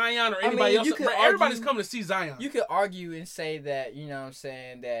 Zion or anybody else. Bro, everybody's coming to see Zion. You could argue and say that, you know what I'm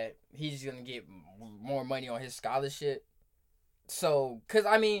saying, that he's going to get more money on his scholarship. So, because,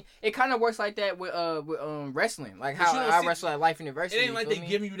 I mean, it kind of works like that with wrestling. Like how I wrestle at Life University. It ain't like they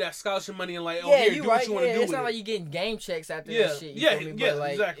giving you that scholarship money and like, oh, yeah, here, do what you want to do it's with not it. like you getting game checks after that shit. You feel me? But,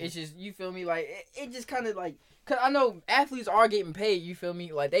 like, exactly. It's just, you feel me? Like, it just kind of like, because I know athletes are getting paid, you feel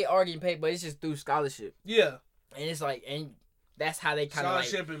me? Like, they are getting paid, but it's just through scholarship. Yeah. And it's like, and that's how they kind of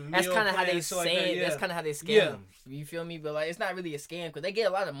like, and that's kind of how they like that, that's kind of how they scam them. You feel me? But like, it's not really a scam because they get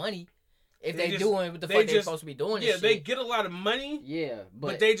a lot of money if they doing what the fuck they're supposed to be doing. Yeah, they get a lot of money. Yeah,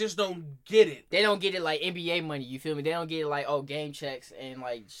 but they just don't get it. They don't get it like NBA money. You feel me? They don't get it like game checks and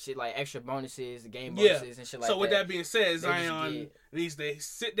like shit like extra bonuses, game bonuses and shit like that. So with that being said, Zion needs to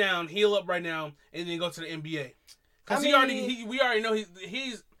sit down, heal up right now, and then go to the NBA. Because we already know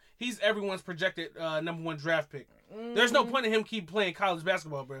he's everyone's projected number 1 draft pick. There's no point in him keep playing college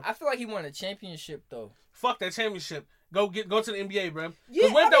basketball, bro. I feel like he won a championship though. Fuck that championship. Go to the NBA, bro.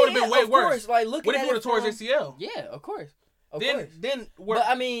 Yeah, what if that would have been way worse? Like, what if he would have tore his ACL? Yeah, of course. Then but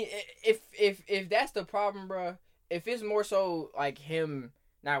I mean, if that's the problem, bro. If it's more so like him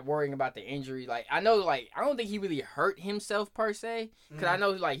not worrying about the injury, like I know, like I don't think he really hurt himself per se, because I know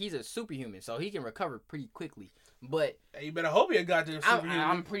like he's a superhuman, so he can recover pretty quickly. But you better hope you're a goddamn superhuman.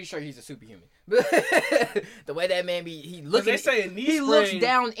 I'm pretty sure he's a superhuman. The way that man he looking, he looks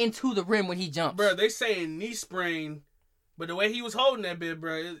down into the rim when he jumps. Bro, they saying knee sprain, but the way he was holding that bit,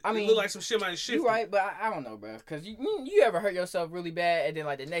 bro, it looked like some shit might have shifted. You right, but I don't know, bro, because you ever hurt yourself really bad, and then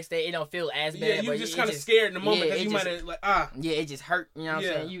like the next day it don't feel as bad. Yeah, you just kind of scared in the moment because you might have Yeah, it just hurt. You know what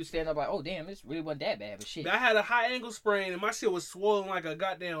I'm saying? You stand up like, oh damn, this really wasn't that bad, but shit. I had a high ankle sprain and my shit was swollen like a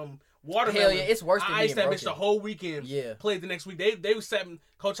goddamn watermelon. Hell yeah, it's worse than I iced that bitch the whole weekend. Yeah. Played the next week. They was setting,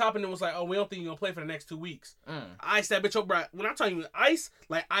 Coach Hoppin was like, oh, we don't think you're going to play for the next 2 weeks. I iced that bitch up, bro. When I'm telling you ice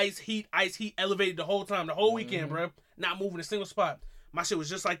heat elevated the whole time, the whole weekend, bro. Not moving a single spot. My shit was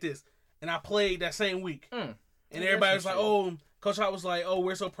just like this. And I played that same week. And everybody was like, oh, Coach Hop was like, oh,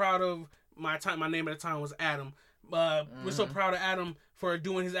 we're so proud of my name at the time was Adam. We're so proud of Adam for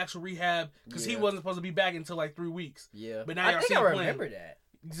doing his actual rehab because he wasn't supposed to be back until like 3 weeks. Yeah. But now I think I remember that.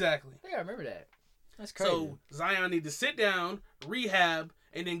 Exactly. I think I remember that. That's crazy. So Zion need to sit down, rehab,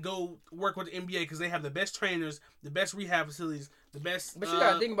 and then go work with the NBA because they have the best trainers, the best rehab facilities, the best. But you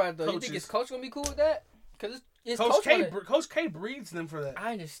gotta think about it though. Coaches. You think his coach gonna be cool with that? Because Coach K breeds them for that.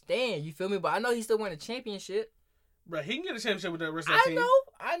 I understand. You feel me? But I know he still won a championship. Bro, he can get a championship with the rest of the team.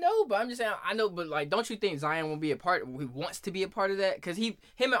 I know, but I'm just saying. I know, but like, don't you think Zion won't be a part? He wants to be a part of that because him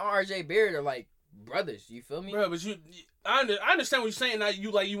and RJ Barrett are like brothers. You feel me? Bro, but I understand what you're saying. Now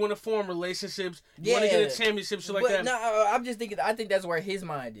you want to form relationships. You want to get a championship, shit like that. No, I'm just thinking. I think that's where his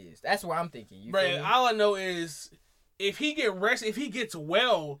mind is. That's where I'm thinking. You feel me? All I know is if he gets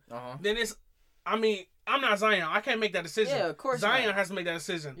well, then it's. I mean, I'm not Zion. I can't make that decision. Yeah, of course. Zion has to make that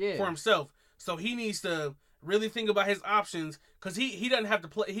decision for himself. So he needs to really think about his options because he doesn't have to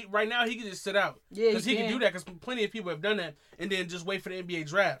play. Right now he can just sit out. Yeah, because he can do that because plenty of people have done that and then just wait for the NBA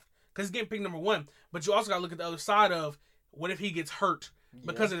draft because he's getting picked number 1. But you also got to look at the other side of what if he gets hurt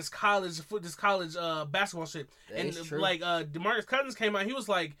because of this college basketball shit. And like DeMarcus Cousins came out, he was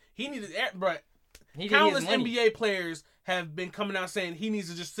like he needed, bro. Countless NBA players have been coming out saying he needs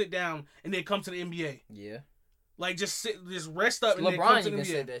to just sit down and then come to the NBA. Yeah. Like just rest up and then come to the NBA.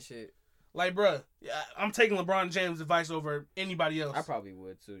 Said that shit. Like, bro, I'm taking LeBron James' advice over anybody else. I probably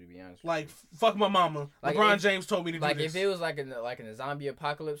would too, to be honest. Like, fuck my mama. Like LeBron James told me to do this. Like, if it was like in a zombie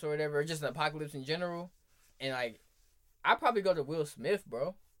apocalypse or whatever, or just an apocalypse in general, and like, I'd probably go to Will Smith,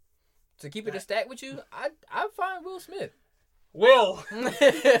 bro. To keep it a stack with you, I'd find Will Smith. Will.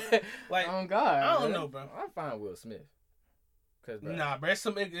 Like, oh God, I don't know, bro. I'd find Will Smith. Nah, bro,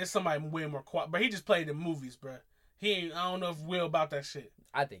 it's somebody way more quiet. But he just played in movies, bro. I don't know if Will about that shit.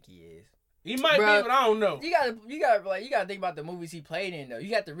 I think he is. He might be, but I don't know. You gotta think about the movies he played in though.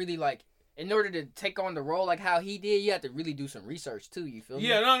 You have to really like, in order to take on the role like how he did, you have to really do some research too. You feel me?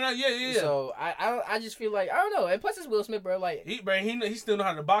 Yeah. So I just feel like I don't know. And plus it's Will Smith, bro. Like he still know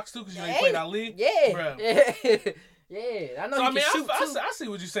how to box too because you ain't played Ali. Yeah, bro. Yeah. I know. So he can shoot too. I see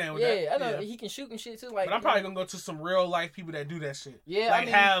what you're saying with that. Yeah, I know he can shoot and shit too. Like, but I'm probably gonna go to some real life people that do that shit. Yeah, like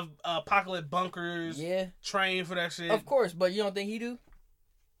have apocalypse bunkers. Yeah, train for that shit. Of course, but you don't think he do?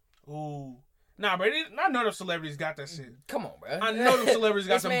 Ooh. Nah, bro. I know them celebrities got that shit. Come on, bro. I know them celebrities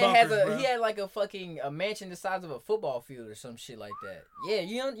got this some man bunkers, bro. He had like a mansion the size of a football field or some shit like that. Yeah,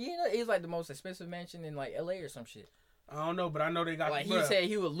 you know, it's like the most expensive mansion in like LA or some shit. I don't know, but I know they got. Like he said,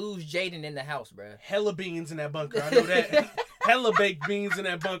 he would lose Jaden in the house, bro. Hella beans in that bunker. I know that. Hella baked beans in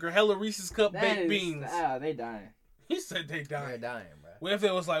that bunker. Hella Reese's Cup baked beans. They dying. He said they dying. They're dying, bro. What if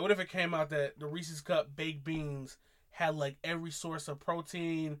it was like? What if it came out that the Reese's Cup baked beans had like every source of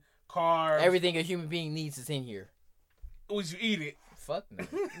protein, carbs, everything a human being needs is in here? Would you eat it? Fuck no.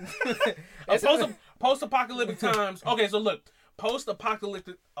 Post-apocalyptic times. Okay, so look,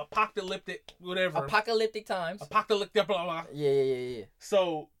 post-apocalyptic, whatever. Apocalyptic times. Apocalyptic, blah, blah. Yeah.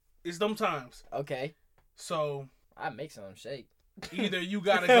 So it's them times. Okay. So I make some shake. Either you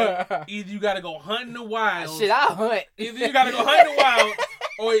gotta go hunting the wild. Shit, I hunt. Either you gotta go hunting the wild,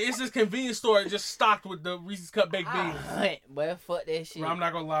 or it's this convenience store just stocked with the Reese's Cup baked beans. I hunt, but fuck that shit. Bro, I'm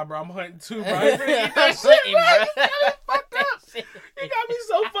not gonna lie, bro. I'm hunting too, bro. I'm hunting, bro. Fuck that shit. You got me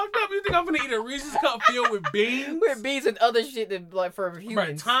so fucked up. You think I'm gonna eat a Reese's Cup filled with beans? With beans and other shit that like for humans.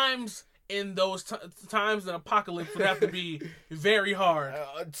 Right, times in those times in apocalypse would have to be very hard.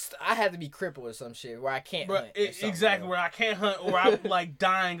 I have to be crippled or some shit where I can't hunt. Exactly, where I can't hunt or I'm like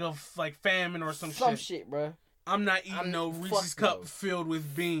dying of like famine or some shit, bro. I'm not eating no Reese's Cup filled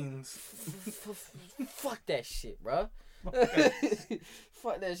with beans. Fuck that shit, bro.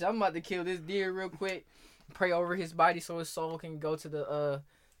 Fuck that shit. I'm about to kill this deer real quick. Pray over his body so his soul can go to the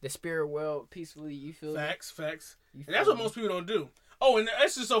spirit world peacefully. You feel facts. And that's what most people don't do. Oh, and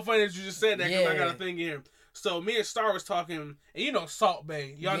it's just so funny that you just said that because I got a thing here. So me and Star was talking, and you know Salt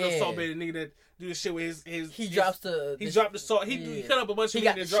Bae. Y'all know Salt Bae, the nigga that do the shit with his He dropped the salt. He cut up a bunch of meat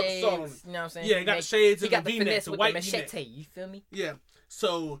and dropped the salt on it. You know what I'm saying? Yeah, he got the shades and the V-neck, finesse the with white the machete. V-neck. You feel me? Yeah.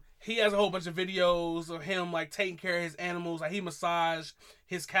 So he has a whole bunch of videos of him like taking care of his animals. Like he massaged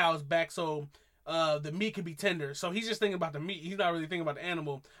his cow's back so the meat can be tender. So he's just thinking about the meat. He's not really thinking about the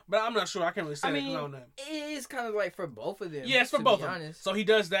animal. But I'm not sure. I can't really say that because I don't know. It is kind of like for both of them. Yeah, it's for both of them. So he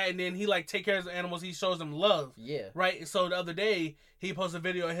does that, and then he like take care of the animals. He shows them love. Yeah. Right. And so the other day he posted a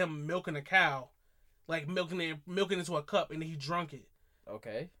video of him milking a cow, like milking into a cup, and then he drunk it.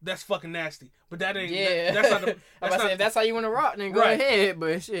 Okay. That's fucking nasty. But that ain't. Yeah. That's not. If that's how you want to rock, then go ahead.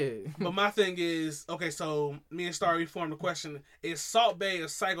 But shit. But my thing is, okay. So me and Star, we formed the question: is Salt Bae a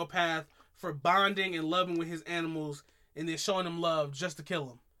psychopath for bonding and loving with his animals and then showing them love just to kill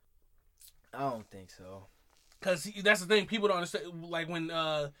them? I don't think so. Because that's the thing. People don't understand. Like when,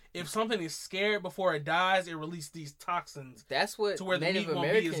 if something is scared before it dies, it releases these toxins. That's what to where the Native meat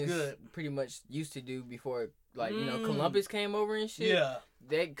Americans won't be as good. pretty much used to do before, like, you know, Columbus came over and shit. Yeah.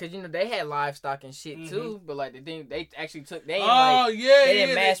 Because, you know, they had livestock and shit too, but like the thing, they actually took, they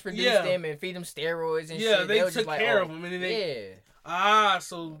didn't mass produce them and feed them steroids and shit. Yeah, they were took just like, care of them. And then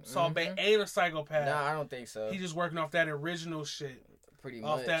so Salt Bae ain't a psychopath. No, I don't think so. He's just working off that original shit. Pretty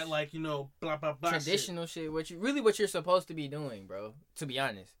much. Off that, like, you know, blah, blah, blah traditional shit. What you're supposed to be doing, bro. To be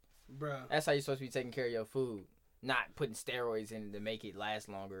honest. Bro. That's how you're supposed to be taking care of your food. Not putting steroids in to make it last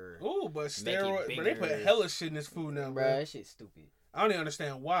longer. Ooh, but steroids, but they put hella shit in this food now, bro. That shit's stupid. I don't even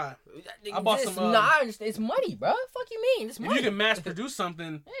understand why. I bought some. I understand. It's money, bro. Fuck you mean? It's money. If you can mass produce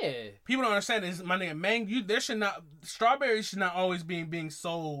something, people don't understand. Is my nigga, strawberries should not always be being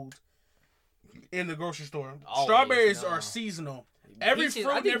sold in the grocery store. Strawberries are seasonal. Every fruit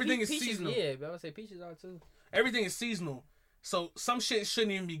and everything is seasonal. Yeah, but I would say peaches are too. Everything is seasonal. So some shit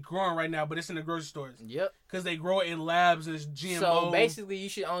shouldn't even be growing right now, but it's in the grocery stores. Yep. Because they grow it in labs and it's GMO. So basically, you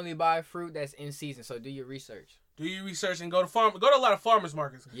should only buy fruit that's in season. So do your research. Do your research and go to a lot of farmers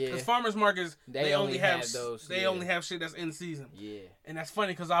markets. Yeah. Because farmers markets they only have those. They only have shit that's in season. Yeah. And that's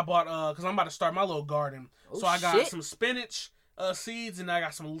funny because I bought because I'm about to start my little garden. So I got some spinach seeds and I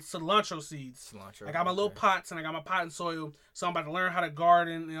got some cilantro seeds. I got my little pots and I got my pot and soil. So I'm about to learn how to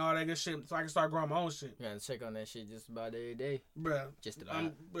garden and all that good shit so I can start growing my own shit. You gotta check on that shit just about every day. Bruh. Just about.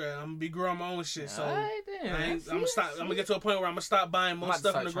 I'm gonna be growing my own shit. So right, I'm gonna get to a point where I'm gonna stop buying most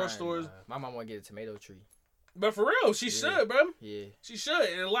stuff in the grocery stores. My mom wanna get a tomato tree. But for real, she should, bro. Yeah. She should.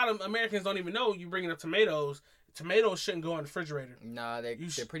 And a lot of Americans don't even know you bringing up tomatoes. Tomatoes shouldn't go in the refrigerator. Nah, they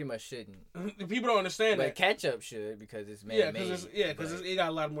pretty much shouldn't. People don't understand that. But ketchup should because it's man-made. Because it got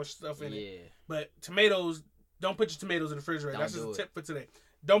a lot more stuff in it. Yeah. But tomatoes, don't put your tomatoes in the refrigerator. That's just a tip for today.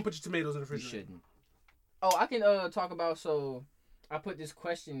 Don't put your tomatoes in the refrigerator. You shouldn't. Oh, I can talk about, so I put this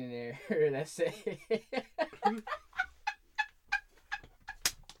question in there that said...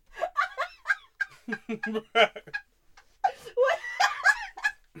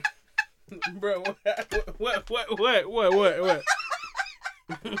 Bro, what? What?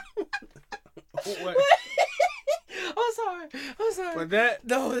 I'm sorry. But that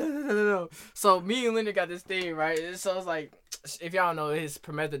no. So me and Linda got this thing, right? So it's like, if y'all know, his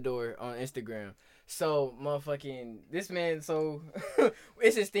Promethador on Instagram. So motherfucking this man, so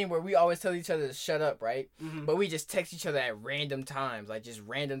it's this thing where we always tell each other to shut up, right? Mm-hmm. But we just text each other at random times, like just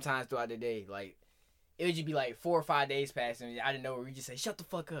random times throughout the day. Like it would just be like 4 or 5 days passing, and I didn't know where we just say, "Shut the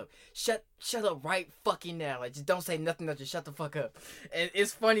fuck up, shut up right fucking now." Like just don't say nothing else, just shut the fuck up. And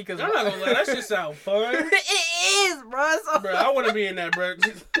it's funny because I'm not gonna lie, that shit sound fun. It is, bro. So, Bro, I want to be in that, bro.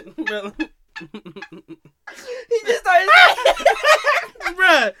 he just started.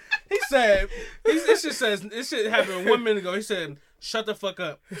 Bruh, he said, this shit happened 1 minute ago. He said, shut the fuck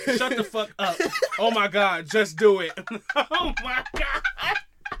up. Shut the fuck up. Oh my God, just do it. Oh my God.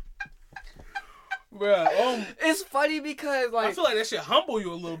 Bruh, it's funny because, like, I feel like that shit humble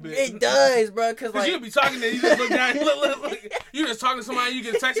you a little bit. It does, bro, because, like, you be talking to you just look down, look, you just talking to somebody, you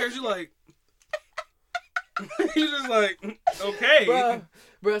get a text, you like, you just like, okay.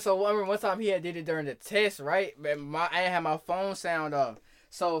 Bro, so I remember one time he had did it during the test, right? I didn't have my phone sound off.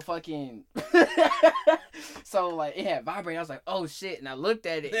 So fucking, so like it had vibrating. I was like, oh shit, and I looked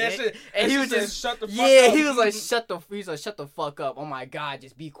at it, and he was just shut the fuck up. He was like, shut the fuck up. Oh my God,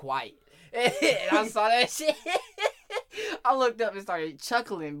 just be quiet. And I saw that shit. I looked up and started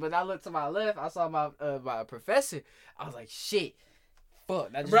chuckling, but I looked to my left. I saw my professor. I was like, shit.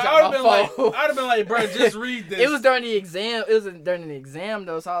 Fuck, I just dropped my phone. I'd have been like, bro, just read this. It was during the exam. It was during the exam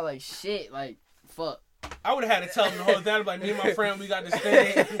though, so I was like, shit, like, fuck. I would have had to tell him the whole thing. Like, me and my friend, we got this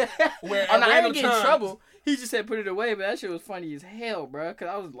thing where I didn't get in trouble. He just said put it away, but that shit was funny as hell, bro. Cause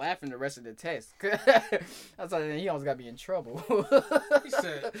I was laughing the rest of the test. I was like, he almost got me in trouble. He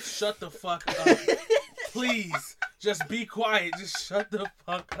said, "Shut the fuck up, please. Just be quiet. Just shut the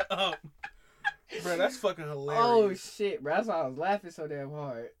fuck up." Bro, that's fucking hilarious. Oh shit, bro. That's why I was laughing so damn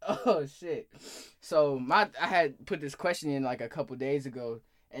hard. Oh shit. So I had put this question in like a couple days ago.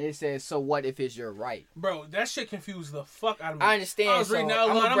 And it says, so what if it's your right? Bro, that shit confused the fuck out of me. I understand. I was reading that I'm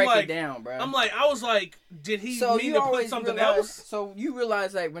gonna break like, it down, bro. I was like, did he mean to put something else? So you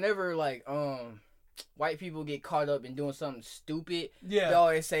realize, like, whenever, like, white people get caught up in doing something stupid, yeah, they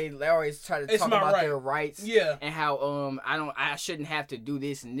always try to talk about their rights, yeah, and how, I shouldn't have to do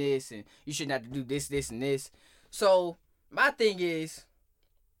this and this, and you shouldn't have to do this, this, and this. So, my thing is,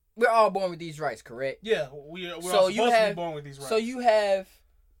 we're all born with these rights, correct? Yeah, we're all supposed to be born with these rights. So you have...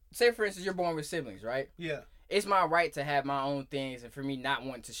 Say, for instance, you're born with siblings, right? Yeah. It's my right to have my own things and for me not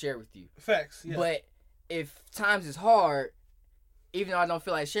wanting to share with you. Facts, yeah. But if times is hard, even though I don't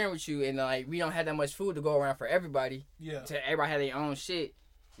feel like sharing with you and, like, we don't have that much food to go around for everybody. Yeah. To everybody have their own shit.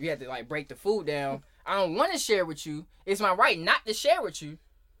 You have to, like, break the food down. I don't want to share with you. It's my right not to share with you.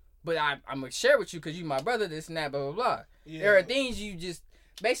 But I'm going to share with you because you my brother, this and that, blah, blah, blah. Yeah. There are things you just...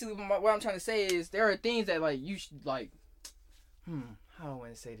 Basically, what I'm trying to say is there are things that, like, you should, like... I don't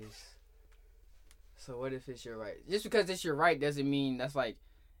want to say this. So what if it's your right? Just because it's your right doesn't mean that's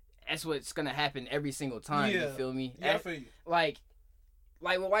what's gonna happen every single time. Yeah. You feel me? Yeah, I feel you. Like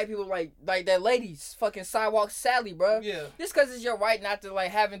with white people, like that lady's fucking sidewalk Sally, bro. Yeah. Just because it's your right not to, like,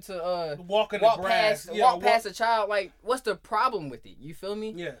 having to walk past a child. Like, what's the problem with it? You feel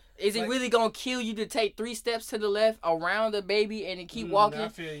me? Yeah. Is it really gonna kill you to take 3 steps to the left around the baby and then keep walking? I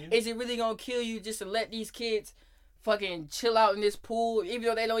feel you. Is it really gonna kill you just to let these kids fucking chill out in this pool, even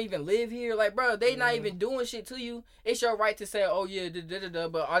though they don't even live here? Like, bro, they not even doing shit to you. It's your right to say, oh yeah,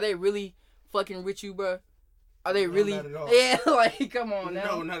 but are they really fucking with you, bro? Are they really? Not at all. Yeah, like, come on now.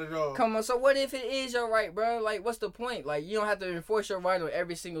 No, not at all. Come on. So what if it is your right, bro? Like, what's the point? Like, you don't have to enforce your right on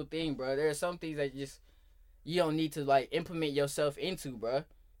every single thing, bro. There are some things that you don't need to, like, implement yourself into, bro.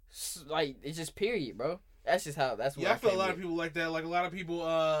 Like, it's just period, bro. That's just how. That's what I feel a lot of people like that. Like, a lot of people,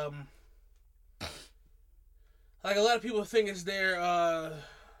 like, a lot of people think it's their, how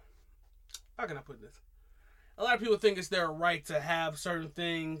can I put this? A lot of people think it's their right to have certain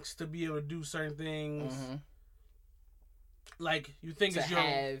things, to be able to do certain things. Mm-hmm. Like, you think it's your...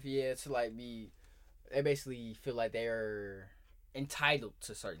 to, like, be... They basically feel like they're entitled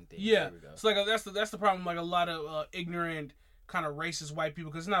to certain things. Yeah. So, like, that's the problem. Like, a lot of ignorant, kind of racist white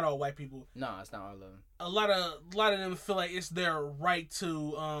people, because it's not all white people. No, it's not all of them. A lot of them feel like it's their right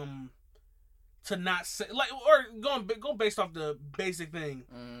to not say, like, or go based off the basic thing.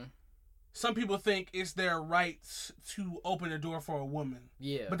 Mm. Some people think it's their right to open the door for a woman.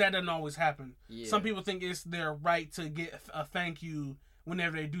 Yeah. But that doesn't always happen. Yeah. Some people think it's their right to get a thank you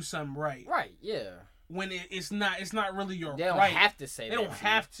whenever they do something right. Right, yeah. When it's not really your right. They don't have to say that. They don't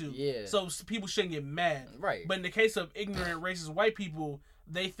have to. Yeah. So people shouldn't get mad. Right. But in the case of ignorant, racist white people,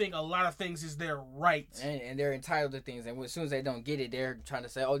 they think a lot of things is their right. And they're entitled to things. And as soon as they don't get it, they're trying to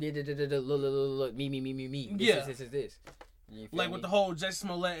say, oh, yeah, look, me. Yeah. This. Like with the whole Jesse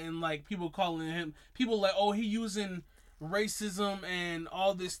Smollett and like people calling him, people like, oh, he using racism and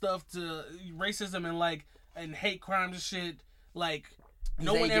all this stuff to racism and like and hate crimes and shit. Like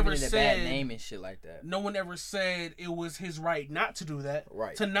no one ever said bad name and shit like that. No one ever said it was his right not to do that.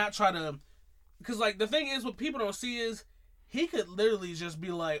 Right. To not try to, because like the thing is, what people don't see is he could literally just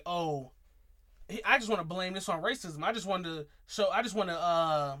be like, oh, I just want to blame this on racism. I just want to what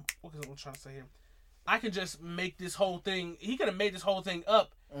was I'm trying to say here? I could just make this whole thing. He could have made this whole thing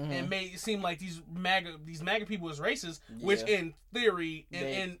up and made it seem like these MAGA people is racist, which in theory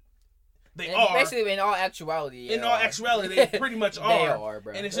they are. Basically, in all actuality, they pretty much are. They are,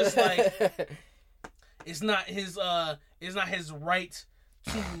 bro. And it's just like it's not his right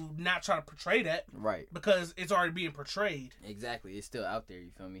to not try to portray that, right? Because it's already being portrayed. Exactly, it's still out there.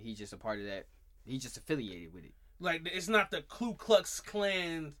 You feel me? He's just a part of that. He's just affiliated with it. Like it's not the Ku Klux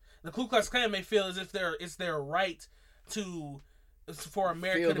Klan. The Ku Klux Klan may feel as if it's their right for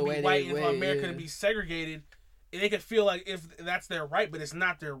America to be white and for America to be segregated. And they could feel like if that's their right, but it's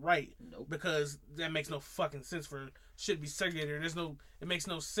not their right. Nope. Because that makes no fucking sense for shit to be segregated. It makes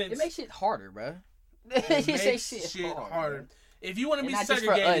no sense. It makes shit harder, bro. It makes shit harder. If you want to be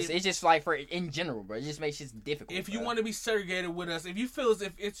segregated, just for us, it's just like for in general, bro. It just makes it difficult. If you want to be segregated with us, if you feel as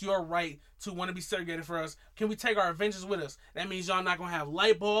if it's your right to want to be segregated for us, can we take our Avengers with us? That means y'all not gonna have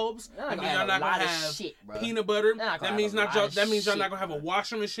light bulbs. That means y'all not gonna have peanut butter. That means y'all not gonna have a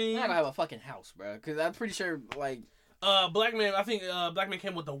washing machine. You're not gonna have a fucking house, bro. Because I'm pretty sure, like, Black Man. I think Black Man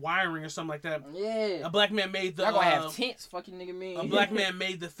came with the wiring or something like that. Yeah. A Black Man made the. Y'all gonna have tents, fucking nigga. Me. A Black Man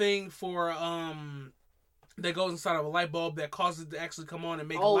made the thing for that goes inside of a light bulb that causes it to actually come on and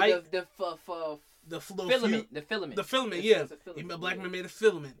make light. The filament. The filament, yeah. A Black Man made a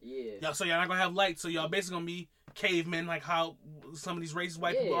filament. Yeah. So y'all not gonna have light. So y'all basically gonna be cavemen, like how some of these racist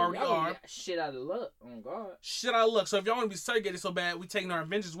white people already are. Shit out of luck. Oh God. Shit out of luck. So if y'all want to be segregated so bad, we taking our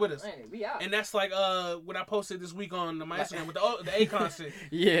Avengers with us. Man, we out. And that's like what I posted this week on my Instagram with the Akon shit.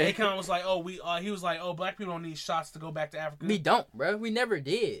 Yeah. Akon was like, he was like, black people don't need shots to go back to Africa. We don't, bro. We never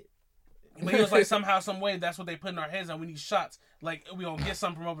did. But he was like, somehow, some way, that's what they put in our heads on. We need shots. Like, we gonna get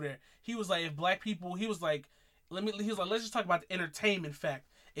something from over there. He was like, if black people, let's just talk about the entertainment fact.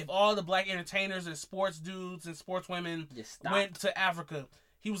 If all the black entertainers and sports dudes and sports women went to Africa,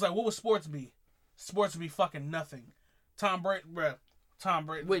 he was like, what would sports be? Sports would be fucking nothing. Tom Brady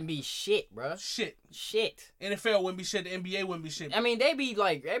wouldn't be shit, bro. Shit. NFL wouldn't be shit. The NBA wouldn't be shit. I mean, they'd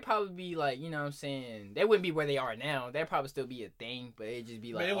probably be like, you know what I'm saying? They wouldn't be where they are now. They'd probably still be a thing, but it'd just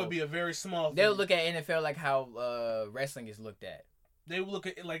be like. But it would be a very small thing. They'll look at NFL like how wrestling is looked at. They would look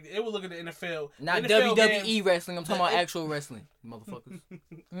at the NFL. Not NFL WWE games, wrestling. I'm talking about actual wrestling, motherfuckers.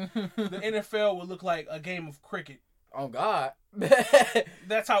 The NFL would look like a game of cricket. Oh God.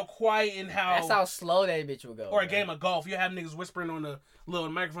 That's how quiet and how. That's how slow that bitch will go. Or a game of golf. You have niggas whispering on the little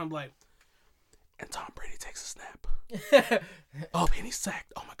microphone like, and Tom Brady takes a snap. Oh, and he's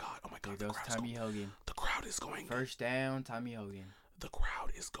sacked. Oh my God. There goes Tommy Hogan. The crowd is going. First down, Tommy Hogan. The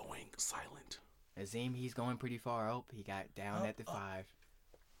crowd is going silent. Azim, he's going pretty far up. He got down at the 5.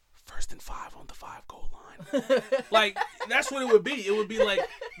 1st and 5 on the 5 goal line. Like, that's what it would be. It would be like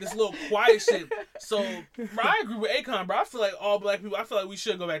this little quiet shit. So, bro, I agree with Akon, bro. I feel like all black people, I feel like we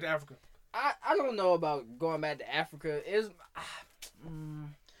should go back to Africa. I don't know about going back to Africa.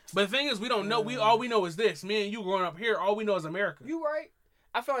 But the thing is, we don't know. All we know is this. Me and you growing up here, all we know is America. You right.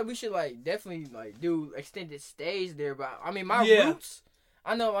 I feel like we should definitely do extended stays there. But I mean, my roots.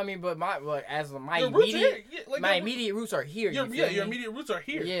 I know. I mean, but my immediate roots are here. Your immediate roots are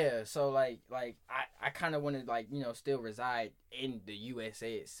here. Yeah. So I kind of want to still reside in the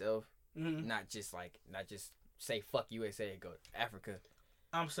USA itself, not just say fuck USA and go to Africa.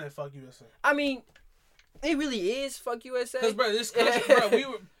 I'm saying fuck USA. I mean, it really is fuck USA. Because bro, this country,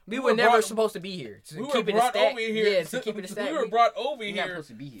 bro, we were never supposed to be here. We were brought over here. Yeah, to keep it a stack. We were brought over here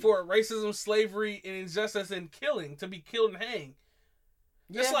for racism, slavery, and injustice, and killing, to be killed and hanged.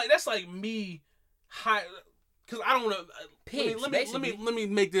 Yeah. That's like me, because I don't know. Let me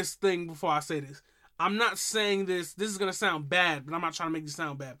make this thing before I say this. I'm not saying this. This is gonna sound bad, but I'm not trying to make this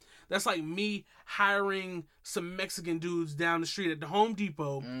sound bad. That's like me hiring some Mexican dudes down the street at the Home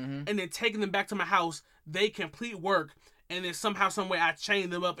Depot, and then taking them back to my house. They complete work, and then somehow, some way, I chain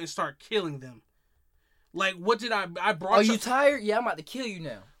them up and start killing them. Like, what did I brought? Are you tired? Yeah, I'm about to kill you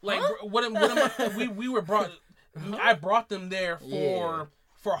now. Like, what am I? We were brought. I brought them there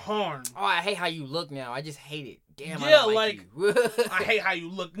for harm. Oh, I hate how you look now. I just hate it. Damn, yeah, I don't like you. I hate how you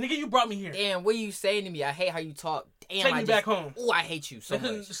look. Nigga, you brought me here. Damn, what are you saying to me? I hate how you talk. Take me back home. Oh, I hate you so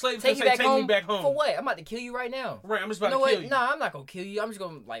much. Slaves Take say, take me back home. For what? I'm about to kill you right now. Right, I'm just about to kill you. Nah, I'm not gonna kill you. I'm just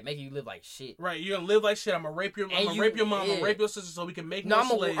gonna like make you live like shit. Right, you're gonna live like shit. I'm gonna rape your mom. I'm gonna rape your mom. I'm gonna rape your sister so we can make more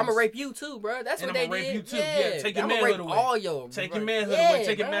slaves. I'm gonna rape you too, bro. That's what they did. I'm gonna rape you too. Yeah, take your manhood away. Take your manhood away.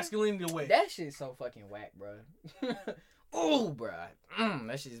 Take your masculinity away. That shit's so fucking whack, bro. Oh, bro.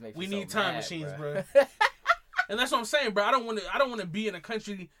 That shit just makes me so mad. We need time machines, bro. And that's what I'm saying, bro. I don't want to be in a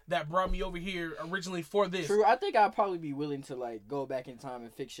country that brought me over here originally for this. True. I think I'd probably be willing to like go back in time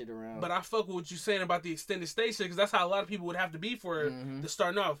and fix shit around. But I fuck with what you're saying about the extended stay shit, because that's how a lot of people would have to be for the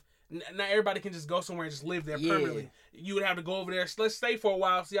starting off. Not everybody can just go somewhere and just live there permanently. You would have to go over there. Let's stay for a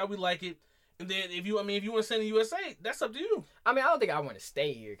while, see how we like it. And then if you want to stay in the USA, that's up to you. I mean, I don't think I want to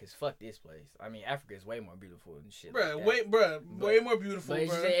stay here because fuck this place. I mean, Africa is way more beautiful and shit. Bruh, like that. way more beautiful, but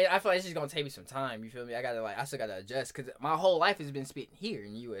bruh. I feel like it's just gonna take me some time. You feel me? I still gotta adjust because my whole life has been spent here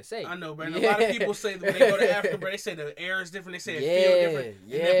in the USA. I know, bro. And a lot of people say that when they go to Africa, bro, they say the air is different. They say it feels different.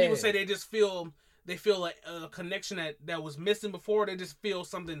 And then people say they just feel. They feel like a connection that was missing before. They just feel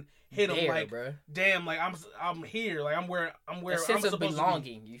something hit them, like, bro. Damn, like I'm here, like I'm where a sense of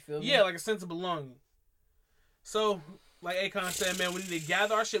belonging. You feel me? Yeah, like a sense of belonging. So, like Akon said, man, we need to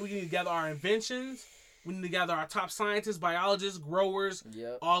gather our shit. We need to gather our inventions. We need to gather our top scientists, biologists, growers,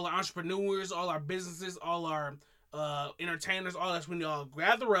 all our entrepreneurs, all our businesses, all our entertainers, all that. We need to all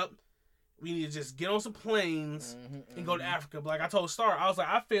gather up. We need to just get on some planes and go to Africa. But like I told Star, I was like,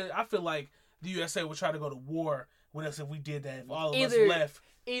 I feel like the USA would try to go to war with us if we did that. If all of us left.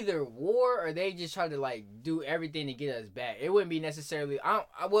 Either war or they just try to like do everything to get us back. It wouldn't be necessarily. I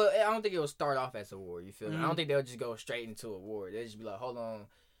don't think it will start off as a war. You feel me? I don't think they'll just go straight into a war. They'll just be like, hold on.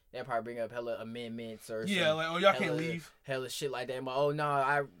 They'll probably bring up hella amendments or like, oh, y'all can't leave. Hella shit like that. But, oh, no,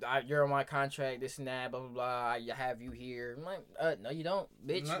 I you're on my contract, this and that, blah, blah, blah. I have you here. I'm like, no, you don't,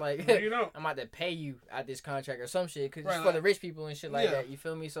 bitch. No, you don't. I'm about to pay you at this contract or some shit because it's for the rich people and shit like that. You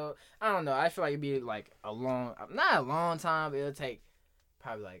feel me? So, I don't know. I feel like it'd be like not a long time, but it'll take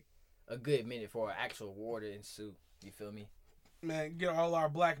probably like a good minute for an actual war to ensue. You feel me? Man, get all our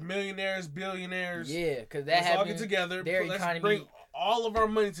black millionaires, billionaires. Yeah, because that happens. All get together. Their let's economy, bring all of our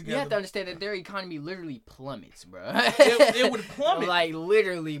money together. You have to understand that their economy literally plummets, bro. it would plummet. Like,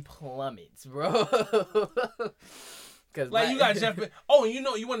 literally plummets, bro. Like, you got Jeff... Oh, you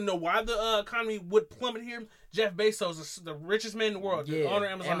want to know why the economy would plummet here? Jeff Bezos is the richest man in the world. The owner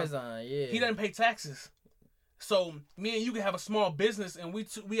of Amazon. He doesn't pay taxes. So me and you can have a small business, and we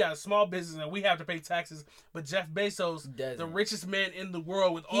got a small business, and we have to pay taxes. But Jeff Bezos, the richest man in the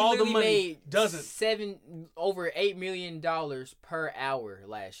world with all the money, doesn't. Over $8 million per hour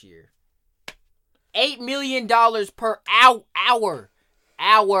last year. $8 million per hour.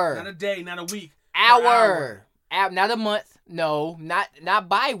 Not a day, not a week. Hour. Not a month. No, not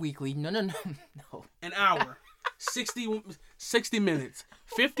bi-weekly. No. An hour. 60 minutes.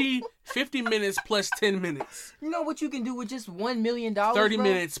 50 minutes plus 10 minutes. You know what you can do with just $1 million? 30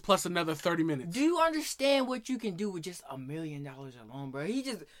 minutes plus another 30 minutes. Do you understand what you can do with just $1 million alone, bro? He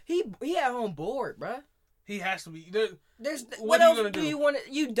at home bored, bro. He has to be. What else do you want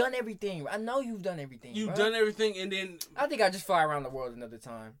to... You've done everything. I know you've done everything, You've done everything, and then... I think I just fly around the world another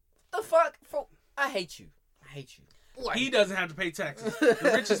time. The fuck? I hate you. He doesn't have to pay taxes.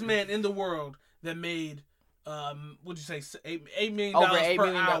 The richest man in the world that made... what'd you say? $8 million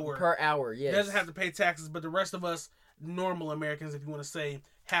per hour. Yes, doesn't have to pay taxes, but the rest of us, normal Americans, if you want to say,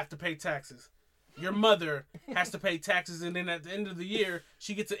 have to pay taxes. Your mother has to pay taxes, and then at the end of the year,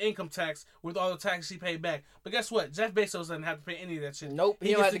 she gets an income tax with all the taxes she paid back. But guess what? Jeff Bezos doesn't have to pay any of that shit. Nope,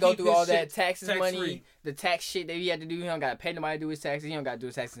 he don't have to go through all that taxes money, the tax shit that he had to do. He don't got to pay nobody to do his taxes. He don't got to do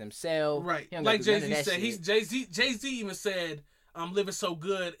his taxes himself. Right, like Jay-Z said. Jay-Z even said, "I'm living so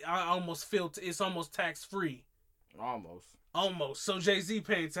good, I almost feel it's almost tax free." Almost. So Jay-Z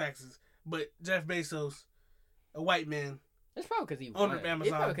paying taxes, but Jeff Bezos, a white man. It's probably because he owner of Amazon. It's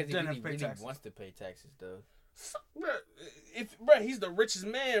probably because he really wants to pay taxes, though. So, he's the richest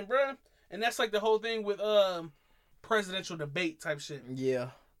man, bro, and that's like the whole thing with presidential debate type shit. Yeah.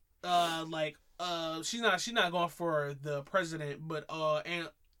 She's not going for the president, but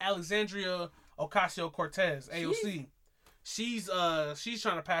Alexandria Ocasio-Cortez, AOC. She's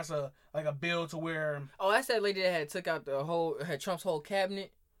trying to pass a bill to where... Oh, that's that lady that had took out Trump's whole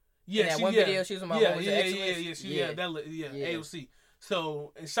cabinet. Yeah, one video she was on my AOC.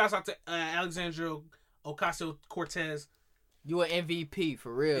 So, and shouts out to Alexandria Ocasio-Cortez. You an MVP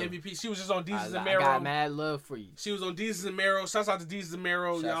for real. MVP. She was just on Deezus and Mero. I got mad love for you. She was on Deezus and Mero. Shouts out to Deezus and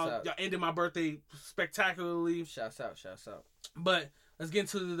Mero. Y'all ended my birthday spectacularly. Shouts out. But let's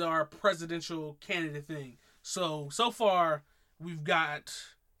get into our presidential candidate thing. So far, we've got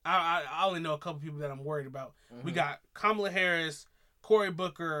I only know a couple people that I'm worried about. Mm-hmm. We got Kamala Harris, Cory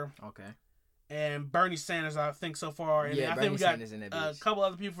Booker, Okay. and Bernie Sanders, I think, so far. And Yeah, I think we got Sanders in that a bitch. couple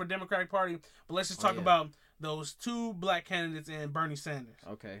other people for the Democratic Party. But let's just talk about those 2 black candidates and Bernie Sanders.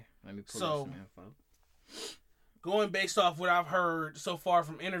 Okay. Let me pull up some info. Going based off what I've heard so far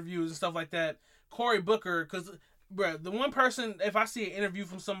from interviews and stuff like that, Cory Booker, because, bruh, the one person, if I see an interview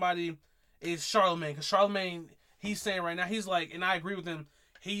from somebody, is Charlemagne. Because Charlemagne, he's saying right now, he's like, and I agree with him,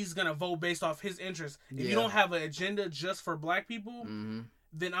 he's going to vote based off his interests. If you don't have an agenda just for black people,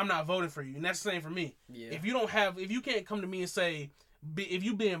 then I'm not voting for you. And that's the same for me. Yeah. If you can't come to me and say, if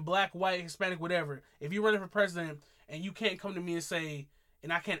you being black, white, Hispanic, whatever, if you're running for president and you can't come to me and say,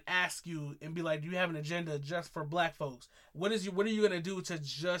 and I can't ask you and be like, do you have an agenda just for black folks? What are you going to do to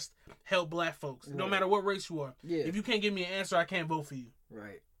just help black folks? Right. No matter what race you are. Yeah. If you can't give me an answer, I can't vote for you.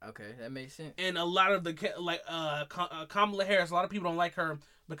 Right. Okay, that makes sense. And a lot of the, Kamala Harris, a lot of people don't like her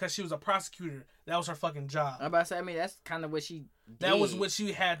because she was a prosecutor. That was her fucking job. I'm about to say, I mean, that's kind of what she did. That was what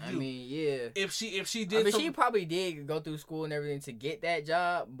she had to do. I mean, yeah. If she did, she probably did go through school and everything to get that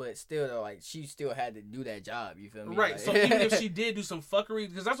job, but still, though, like, she still had to do that job. You feel me? Right. Like, So even if she did do some fuckery,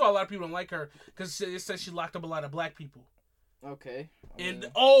 because that's why a lot of people don't like her, because it says she locked up a lot of black people. Okay. Reaching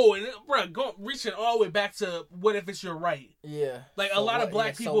all the way back to what if it's your right? Yeah. Like a lot of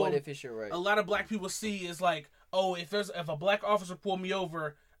black people. So what if it's your right? A lot of black people see is like, oh, if a black officer pulled me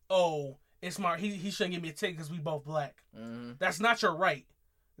over, it's my he shouldn't give me a ticket because we both black. Mm-hmm. That's not your right.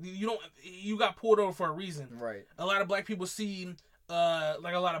 You got pulled over for a reason. Right. A lot of black people see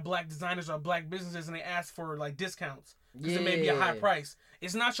like a lot of black designers or black businesses and they ask for like discounts because it may be a high price.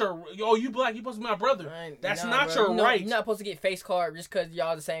 It's not your, you black, you supposed to be my brother. That's not your right. You're not supposed to get face card just because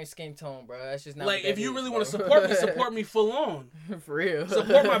y'all the same skin tone, bro. That's just not like, if you really want to support me full on. For real.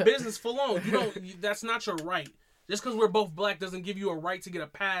 Support my business full on. That's not your right. Just because we're both black doesn't give you a right to get a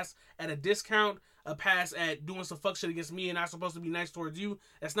pass at a discount, a pass at doing some fuck shit against me and I'm supposed to be nice towards you.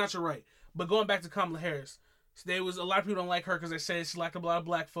 That's not your right. But going back to Kamala Harris, a lot of people don't like her because they say she locked up a lot of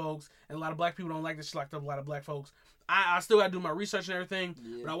black folks, and a lot of black people don't like that she locked up a lot of black folks. I still got to do my research and everything,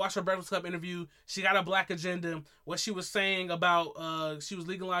 but I watched her Breakfast Club interview. She got a black agenda. What she was saying about she was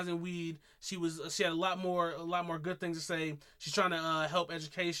legalizing weed. She had a lot more good things to say. She's trying to help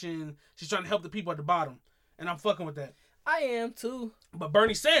education. She's trying to help the people at the bottom, and I'm fucking with that. I am too. But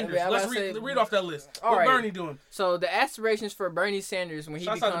Bernie Sanders, let's read off that list. What Bernie doing? So the aspirations for Bernie Sanders when he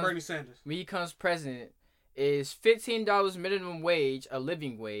becomes president is $15 minimum wage, a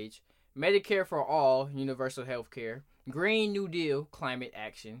living wage, Medicare for all, universal health care, Green New Deal, climate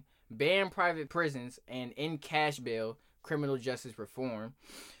action, ban private prisons, and end cash bail, criminal justice reform,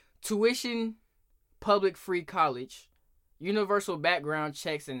 tuition, public free college, universal background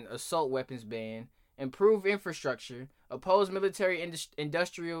checks and assault weapons ban, improve infrastructure, oppose military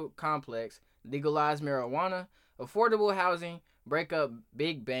industrial complex, legalize marijuana, affordable housing, break up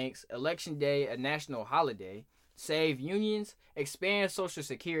big banks, election day a national holiday, save unions, expand Social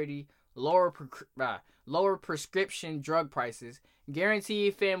Security, lower prescription drug prices, guarantee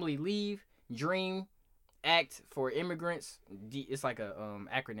family leave, DREAM Act for immigrants. It's like a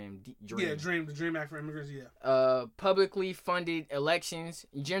acronym. DREAM. Yeah, the DREAM Act for immigrants. Yeah. Publicly funded elections,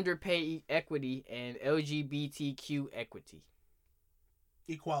 gender pay equity, and LGBTQ equity.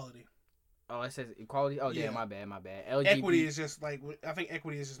 Equality. Oh, it says equality. Oh yeah, my bad. Equity is just like, I think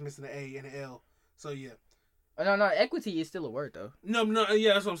equity is just missing the A and the L. So yeah. Oh, no, equity is still a word though. No,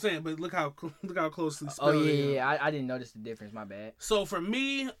 yeah, that's what I'm saying. But look how closely spelled. Oh yeah, I didn't notice the difference. My bad. So for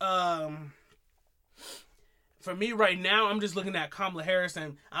me right now, I'm just looking at Kamala Harris,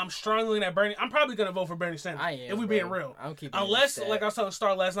 and I'm strongly looking at Bernie. I'm probably gonna vote for Bernie Sanders. I am. If we're being real, I'm keeping unless, like I was telling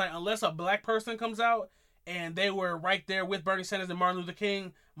Star last night, unless a black person comes out and they were right there with Bernie Sanders and Martin Luther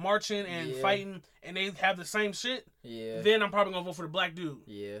King marching and fighting, and they have the same shit. Yeah. Then I'm probably gonna vote for the black dude.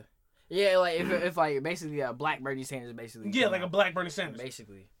 Yeah. Yeah, like if like basically a black Bernie Sanders basically. Yeah, like a black Bernie Sanders.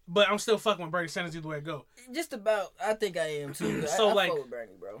 Basically. But I'm still fucking with Bernie Sanders either way it go. Just about. I think I am too. I fuck with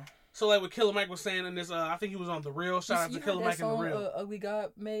Bernie, bro. So like what Killer Mike was saying in this, I think he was on The Real. Shout out to Killer Mike and The Real. Ugly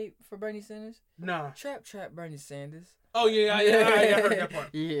God made for Bernie Sanders. Nah. Trap Bernie Sanders. Oh yeah, I heard that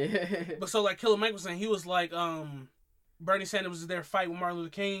part. Yeah. But so like Killer Mike was saying, he was like, Bernie Sanders was there fighting with Martin Luther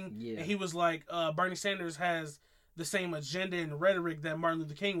King. Yeah. And he was like, Bernie Sanders has the same agenda and rhetoric that Martin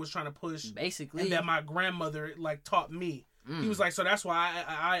Luther King was trying to push. Basically. And that my grandmother like taught me. He was like, so that's why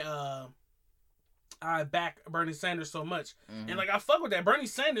I back Bernie Sanders so much. And like I fuck with that. Bernie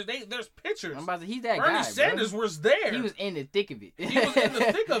Sanders, there's pictures. He's that Bernie guy. Bernie Sanders was there. He was in the thick of it. He was in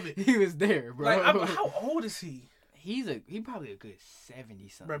the thick of it. He was there, bro. Like, how old is he? He probably a good 70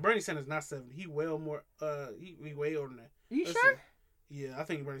 something. Bro, Bernie Sanders not 70. He well more he way older than that. You sure? Yeah, I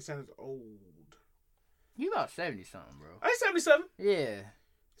think Bernie Sanders is old. He about 70 something, bro. He's 77. Yeah.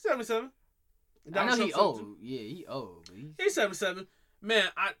 77. I know he old. Yeah, he old. But he's 77. Man,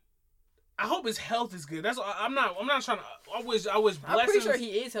 I hope his health is good. That's I'm not trying to. I wish blessings. I'm pretty sure he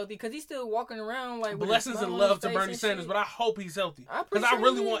is healthy because he's still walking around like with blessings and love to Bernie Sanders. But I hope he's healthy because I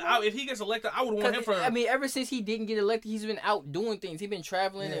really want. If he gets elected, I would want him for. I mean, ever since he didn't get elected, he's been out doing things. He's been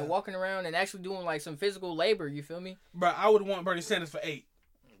traveling and walking around and actually doing like some physical labor. You feel me? Bro, I would want Bernie Sanders for 8.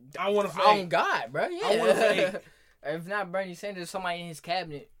 I want him for 8. Oh God, bro. Yeah. I want him for 8. If not Bernie Sanders, somebody in his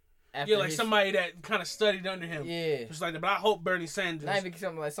cabinet. Yeah, like somebody that kind of studied under him. Yeah. Just like that. But I hope Bernie Sanders. Not even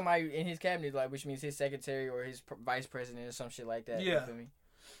something like somebody in his cabinet, like which means his secretary or his vice president or some shit like that. Yeah. You feel me?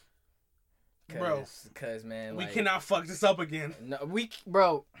 Bro. Because, man. We like, cannot fuck this up again. No,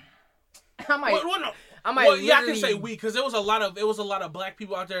 bro. I might. No. I might. Yeah, I can say we because there was a lot of black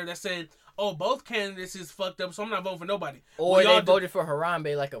people out there that said, "Oh, both candidates is fucked up, so I'm not voting for nobody." Or they voted for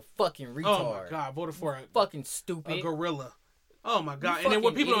Harambe like a fucking retard. Oh my God, voted for a fucking stupid a gorilla. Oh my God! And then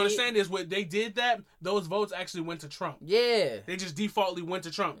what people don't understand is when they did that, those votes actually went to Trump. Yeah. They just defaultly went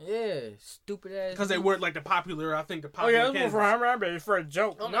to Trump. Yeah, stupid ass. Because they weren't like the popular. I think the popular. Oh yeah, for Harambe for a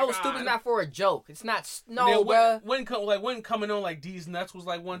joke. Oh no, stupid's not for a joke. It's not. No, bro. When coming on like D's nuts was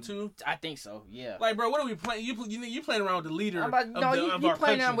like 1, 2. I think so. Yeah. Like, bro, what are we playing? You playing around with the leader? You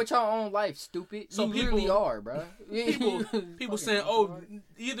playing around with your own life, stupid. So you people, really are, bro. people saying, oh,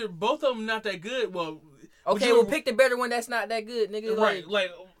 either both of them not that good. Well. Okay, well, pick the better one that's not that good, nigga. Right,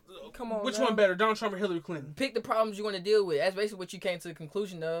 come on. Which one better, Donald Trump or Hillary Clinton? Pick the problems you want to deal with. That's basically what you came to the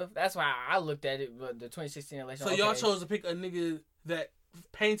conclusion of. That's why I looked at it, the 2016 election. So y'all chose to pick a nigga that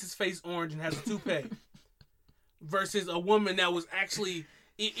paints his face orange and has a toupee versus a woman that was actually...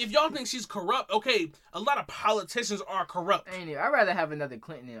 If y'all think she's corrupt, okay, a lot of politicians are corrupt. Ain't it? I'd rather have another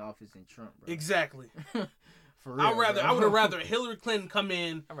Clinton in office than Trump, bro. Exactly. For real, I would have rather Hillary Clinton come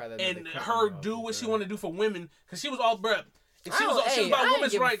in and her do what she want to do for women because she was all bruh. If she was about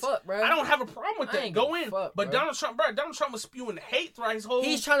women's rights, I don't have a problem with that. Go in. But Donald Trump was spewing hate throughout his whole.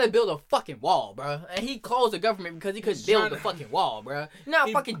 He's trying to build a fucking wall, bro, and he closed the government because he couldn't build the fucking wall, bro. You know how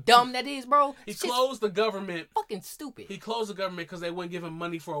fucking dumb that is, bro. He closed the government. Fucking stupid. He closed the government because they wouldn't give him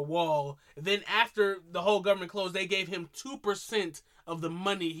money for a wall. Then after the whole government closed, they gave him 2% of the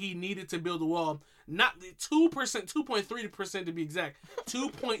money he needed to build the wall. Not 2%, 2.3% to be exact.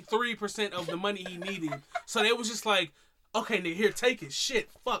 2.3% of the money he needed. So they was just like, okay, nigga, here, take it. Shit,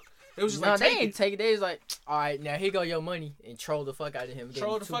 fuck. It was just like, they ain't take it. They was like, all right, now here go your money, and troll the fuck out of him.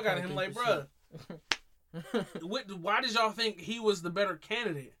 Troll the fuck out of him, like, bruh. Why did y'all think he was the better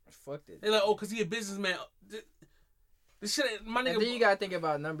candidate? Fuck it. They're like, oh, because he a businessman. This shit, my nigga. And then you gotta think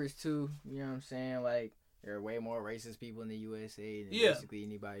about numbers too. You know what I'm saying? Like, there are way more racist people in the USA than basically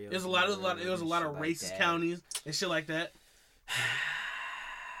anybody else. There's a lot of racist counties and shit like that.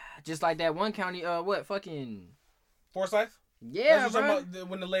 Just like that one county, fucking Forsyth? Yeah, bro.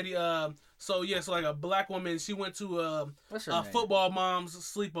 When the lady, so like a black woman, she went to a football mom's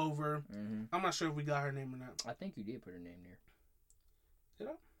sleepover. Mm-hmm. I'm not sure if we got her name or not. I think you did put her name there. Did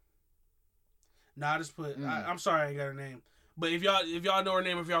I? Nah, I just put. I'm sorry, I ain't got her name. But if y'all know her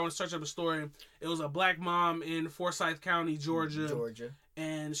name, if y'all want to search up a story, it was a black mom in Forsyth County, Georgia.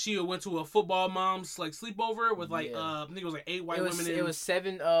 And she went to a football mom's like sleepover with I think it was like 8 white women. It was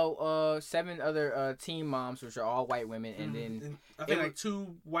 7 other teen moms, which are all white women, and then I think like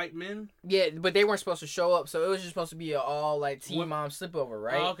 2 white men. Yeah, but they weren't supposed to show up, so it was just supposed to be an all like teen mom sleepover,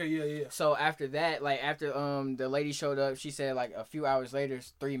 right? Oh, okay, yeah. So after that, like after the lady showed up, she said like a few hours later,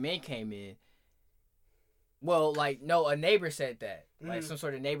 3 men came in. Well, like, no, a neighbor said that. Like, some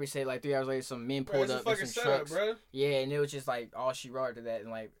sort of neighbor said, like, 3 hours later, some men pulled up in some trucks. Bro. Yeah, and it was just, like, all she wrote to that.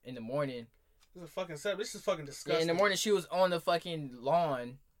 And, like, in the morning. This is a fucking setup. This is fucking disgusting. Yeah, in the morning, she was on the fucking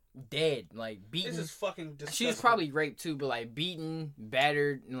lawn, dead, like, beaten. This is fucking disgusting. She was probably raped, too, but, like, beaten,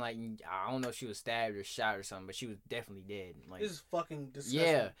 battered, and, like, I don't know if she was stabbed or shot or something, but she was definitely dead. Like, this is fucking disgusting.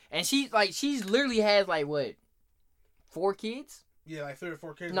 Yeah, and she's literally has, like, what, 4 kids? Yeah, like 3 or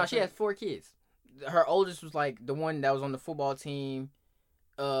 4 kids. No, she has 4 kids. Her oldest was like the one that was on the football team.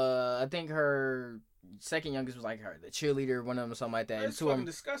 I think her second youngest was like the cheerleader, one of them or something like that. That's fucking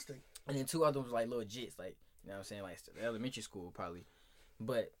disgusting. And then 2 others was like little jits, like, you know what I'm saying, like elementary school probably.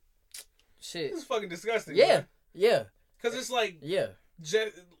 But shit, this is fucking disgusting. Yeah, man. Yeah. Because it's like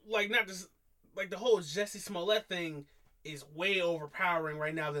not just like the whole Jussie Smollett thing is way overpowering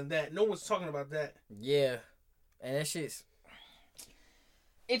right now than that. No one's talking about that. Yeah, and that shit's.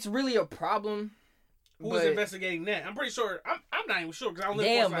 It's really a problem. Who's investigating that? I'm pretty sure. I'm not even sure because I don't live.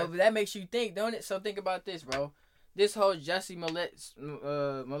 Damn, but that makes you think, don't it? So think about this, bro. This whole Jussie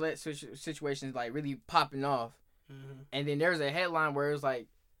Smollett situation is like really popping off, And then there was a headline where it was like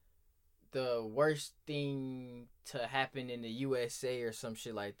the worst thing to happen in the USA or some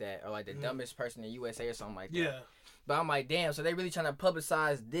shit like that, or like the dumbest person in the USA or something like that. Yeah. But I'm like, damn, so they really trying to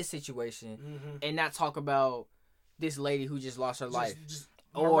publicize this situation and not talk about this lady who just lost her life.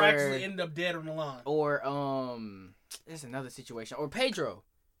 Or actually ended up dead on the line. Or there's another situation. Or Pedro.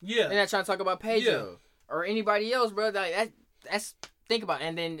 Yeah. They're not trying to talk about Pedro. Or anybody else, bro. Like that's think about it.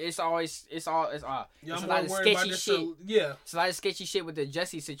 And then it's a lot of sketchy shit. Yeah. It's a lot of sketchy shit with the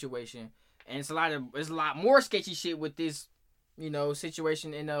Jesse situation. And it's a lot more sketchy shit with this,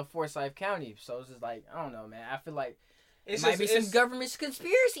 situation in Forsyth County. So it's just like, I don't know, man. I feel like there might be some government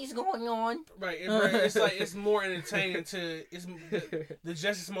conspiracies going on. Right. It's like it's more entertaining the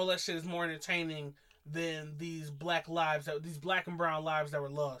Jesse Smollett shit is more entertaining than these black and brown lives that were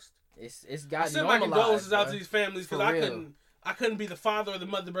lost. It's got normalized. My condolences out to these families because I couldn't be the father or the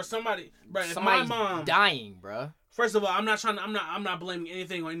mother, bro. Somebody's if my mom dying, bro. First of all, I'm not blaming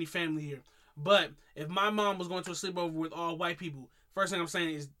anything on any family here. But if my mom was going to a sleepover with all white people, first thing I'm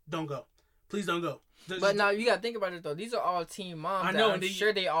saying is don't go. Please don't go. But now you gotta think about it though. These are all teen moms. I know. I'm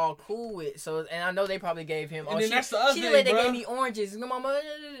sure they all cool with. So, and I know they probably gave him. And then that's the other thing, they gave me oranges. No, mama,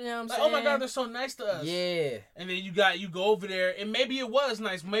 you know what I'm saying? Oh my God, they're so nice to us. Yeah. And then you go over there, and maybe it was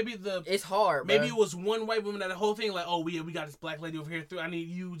nice. Maybe it's hard. Maybe it was one white woman that the whole thing like, oh we got this black lady over here. I need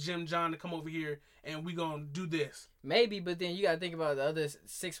you, Jim John, to come over here, and we gonna do this. Maybe, but then you gotta think about the other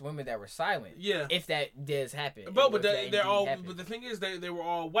 6 women that were silent. Yeah. If that does happen. But they're all. But the thing is, they were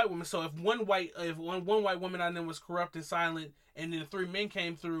all white women. So if one white woman I know was corrupt and silent, and then 3 men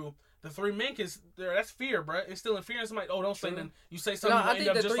came through, the 3 men that's fear, bro. Instilling fear in somebody. Oh, don't say nothing. You say something. No, I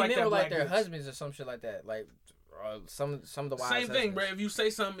think the 3 men were like their bitch. husbands or some shit like that. Like some of the wives. Same thing, bro. If you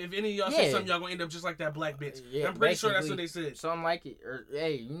say something, if any of y'all say something, y'all gonna end up just like that black bitch. Yeah, I'm pretty sure that's what they said. Something like it. Or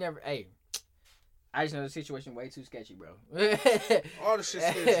I just know the situation way too sketchy, bro. All the shit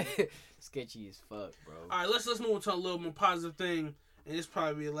sketchy. Sketchy as fuck, bro. All right, let's move to a little more positive thing, and this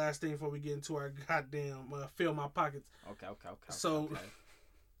probably be the last thing before we get into our goddamn fill my pockets. Okay. So,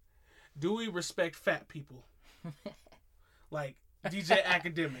 do we respect fat people? Like DJ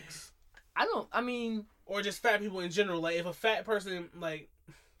Academics? Or just fat people in general. Like if a fat person, like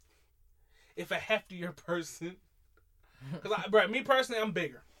if a heftier person, because me personally, I'm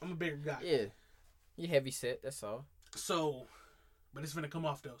bigger. I'm a bigger guy. Yeah. You heavy set, that's all. So, but it's gonna come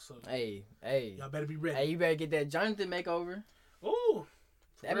off though. So, hey, y'all better be ready. Hey, you better get that Jonathan makeover. Ooh,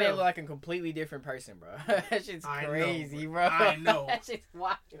 that man look like a completely different person, bro. That shit's crazy, bro. I know. That shit's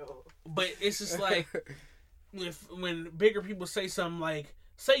wild. But it's just like when bigger people say something like,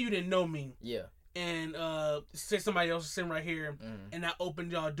 say you didn't know me, yeah, and say somebody else is sitting right here, and I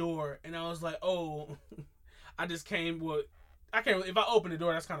opened y'all door, and I was like, oh, I just came. Well, I can't. If I open the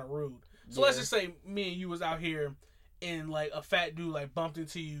door, that's kind of rude. So let's just say me and you was out here, and like a fat dude like bumped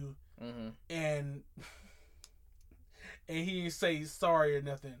into you, and he didn't say sorry or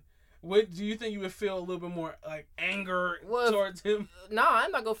nothing. What do you think you would feel a little bit more like anger towards him? No,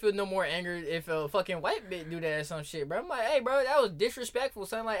 I'm not gonna feel no more anger if a fucking white bitch do that or some shit, bro. I'm like, hey, bro, that was disrespectful.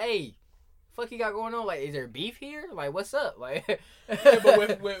 Son, like, hey, fuck you got going on? Like, is there beef here? Like, what's up? Like, yeah,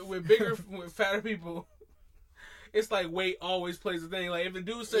 but with fatter people. It's like weight always plays a thing. Like if the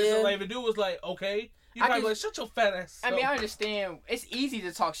dude says something, like if the dude was like, okay, you probably like, shut your fat ass up. I mean, I understand. It's easy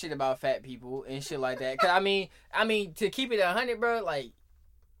to talk shit about fat people and shit like that. Cause I mean, to keep it 100, bro, like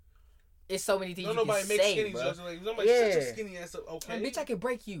it's so many things you can say, bro. Like, shut your skinny ass up, okay? Bitch, I can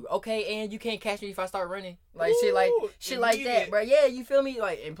break you, okay? And you can't catch me if I start running. Like shit like that, bro. Yeah, you feel me?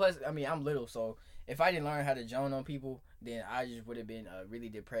 Like, and plus, I mean, I'm little, so if I didn't learn how to joan on people, then I just would have been a really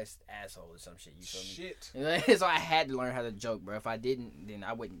depressed asshole or some shit. You feel me? Shit. So I had to learn how to joke, bro. If I didn't, then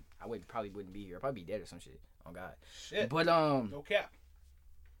I probably wouldn't be here. I'd probably be dead or some shit. Oh God. Shit. But no cap.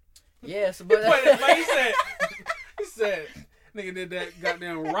 Yes, yeah, but like he said, nigga did that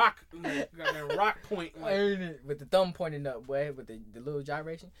goddamn rock point, like, with the thumb pointing up, boy, with the little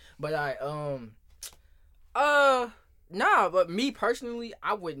gyration. But nah. But me personally,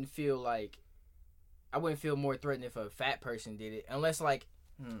 I wouldn't feel more threatened if a fat person did it, unless like,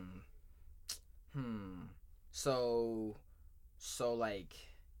 So like,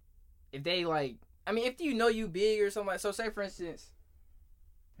 if they like, I mean, if you know you big or something like, so say for instance,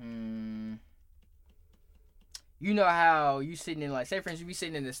 you know how you sitting in like, say for instance, we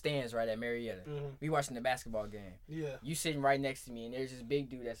sitting in the stands right at Marietta, we watching the basketball game. Yeah. You sitting right next to me, and there's this big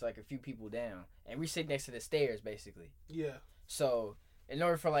dude that's like a few people down, and we sit next to the stairs basically. Yeah. So in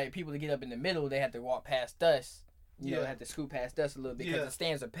order for like people to get up in the middle, they have to walk past us. You know, have to scoot past us a little bit because the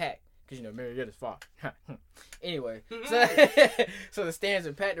stands are packed. Because, you know, Marietta's far. Anyway, so the stands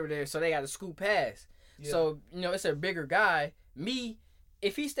are packed over there, so they got to scoot past. Yeah. So, it's a bigger guy. Me,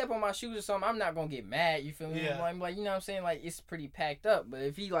 if he step on my shoes or something, I'm not going to get mad. You feel me? Yeah. I'm like, you know what I'm saying? Like, it's pretty packed up. But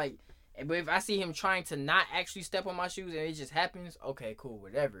if I see him trying to not actually step on my shoes and it just happens, okay, cool,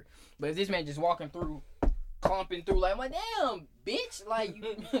 whatever. But if this man just walking through, clumping through, like, I'm like, damn, bitch. Like,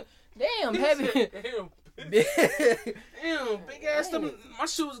 damn, heavy. Damn, big ass stuff. My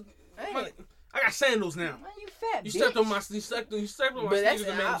shoes. I got sandals now. Man, you fat, You bitch. stepped on my sneakers and made them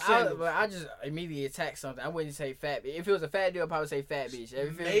sandals. But I just immediately attack something. I wouldn't say fat. If it was a fat dude, I'd probably say fat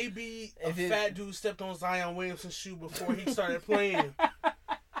bitch. Maybe a fat dude stepped on Zion Williamson's shoe before he started playing.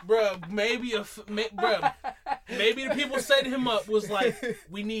 Bruh, maybe the people setting him up was like,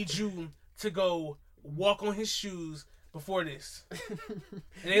 we need you to go walk on his shoes before this. And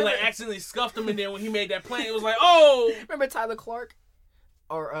they like accidentally scuffed him, and then when he made that play, it was like, oh! Remember Tyler Clark?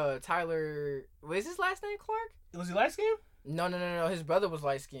 Or Tyler, was his last name Clark? Was he light skinned? No. His brother was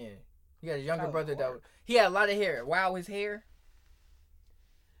light skinned. He had a younger Tyler brother Clark. he had a lot of hair. Wow, his hair.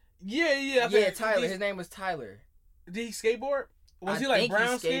 Yeah. Tyler. His name was Tyler. Did he skateboard? Was he I like think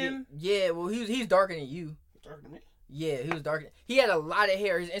brown skated. skin? Yeah, well he's darker than you. Darker than me. Yeah, he was darker. He had a lot of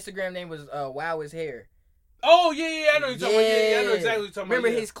hair. His Instagram name was Wow His Hair. Oh yeah, I know what you're talking about. Yeah, I know exactly what you're talking Remember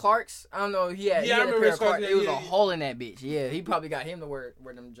about. his Clarks? I don't know. He had I a remember pair his of Clarks. Clarks. It was Yeah. a hole in that bitch. Yeah, he probably got him to wear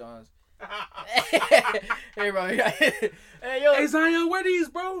them Johns. Hey bro, hey yo, Hey Zion, where these,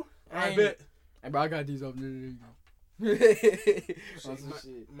 bro? I bet. Hey bro, I got these up there.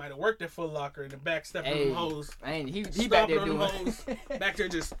 Might have worked at Foot Locker in the back, stepping on them hoes. He back there Stomping on doing them hoes. Back there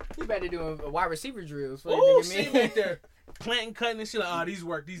just. he back there doing wide receiver drills. Oh, see back there planting, cutting and shit. Like, oh, these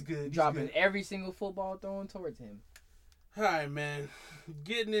work. These good. These dropping good. every single football thrown towards him. All right, man.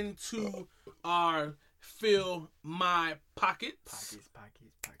 Getting into our fill my pockets. Pockets.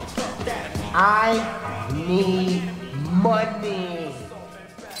 I need money.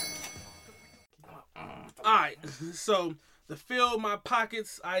 All right, so the fill my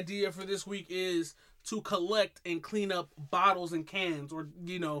pockets idea for this week is to collect and clean up bottles and cans, or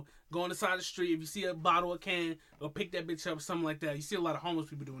go on the side of the street. If you see a bottle or can, go pick that bitch up, something like that. You see a lot of homeless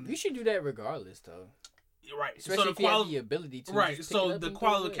people doing You this. should do that regardless, though. Right. Especially so if you have the ability to. Right. Just pick So it up the and throw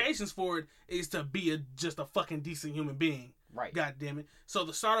it away. qualifications for it is to be just a fucking decent human being. Right. God damn it. So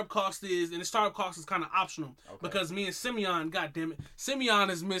the startup cost is kind of optional because me and Simeon, god damn it, Simeon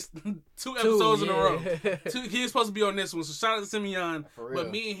has missed 2 episodes in a row. He was supposed to be on this one, so shout out to Simeon.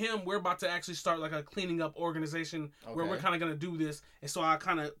 But me and him, we're about to actually start like a cleaning up organization where we're kind of gonna do this, and so I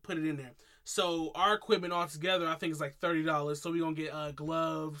kind of put it in there. So our equipment altogether, I think is like $30. So we're gonna get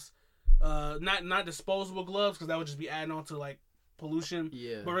gloves, not disposable gloves because that would just be adding on to like pollution.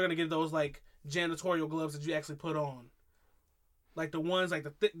 Yeah. But we're gonna get those like janitorial gloves that you actually put on. Like the ones, like the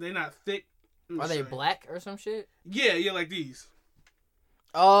thick, they're not thick. Are they black or some shit? Yeah, like these.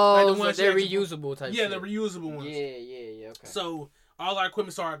 Oh, Like the so ones they're you actually- reusable type Yeah, shit. the reusable ones. Yeah, okay. So all our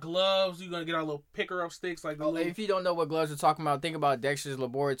equipment, so our gloves, you're gonna get our little picker up sticks, like the little, If you don't know what gloves we're talking about, think about Dexter's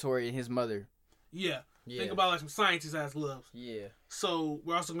laboratory and his mother. yeah. Yeah. Think about like some scientist ass gloves. Yeah. So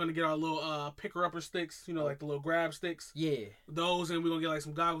we're also gonna get our little picker upper sticks, like the little grab sticks. Yeah. Those, and we're gonna get like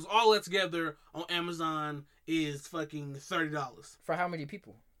some goggles. All that together on Amazon is fucking $30 For how many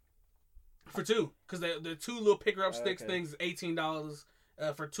people? for 2, because the 2 little picker up sticks Okay. things is $18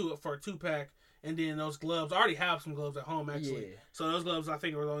 for a 2-pack. And then those gloves, I already have some gloves at home actually. Yeah. So those gloves I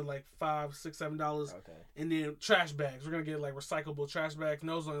think are only like $5, $6, $7. Okay. And then trash bags, we're gonna get like recyclable trash bags, and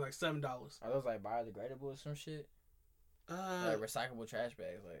those are only like $7. Are those like biodegradable or some shit? Uh, Like recyclable trash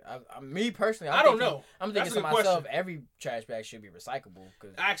bags? Like, me personally, I don't know. I'm That's thinking a to good myself, question. every trash bag should be recyclable. Cause,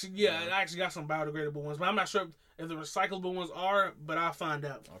 Actually, I actually got some biodegradable ones, but I'm not sure if the recyclable ones are, but I'll find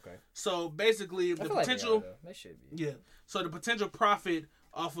out. Okay. So basically, I the feel like potential, they should be. yeah. So the potential profit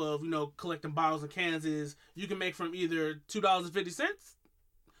off of collecting bottles and cans is you can make from either $2.50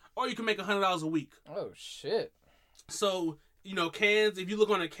 or you can make $100 a week. Oh shit. So cans. If you look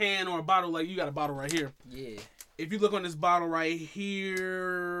on a can or a bottle, like you got a bottle right here. Yeah. If you look on this bottle right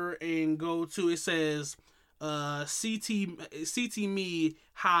here and go to, it says CT me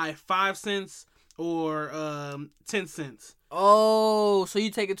high 5 cents or 10 cents. Oh, so you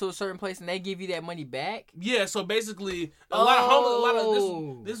take it to a certain place and they give you that money back? Yeah, so basically a lot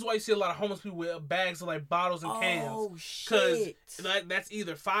Oh. of this is why you see a lot of homeless people with bags of like bottles and cans. Oh shit. That's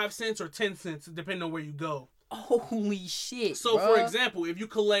either 5 cents or 10 cents depending on where you go. Holy shit. So bruh. for example, if you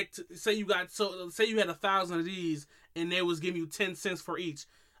collect, say you had 1,000 of these and they was giving you 10 cents for each.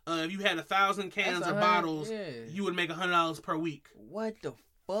 If you had 1,000 cans That's or 100, bottles, yeah. you would make $100 per week. What the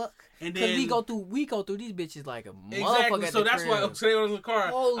fuck? And Because then we go through these bitches like a motherfucker. exactly. At So the that's crib. why today I was in the car.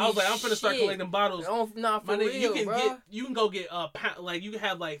 Holy I was like, I'm finna start shit. collecting bottles. Not for My nigga, real, you can go get a pound, like you can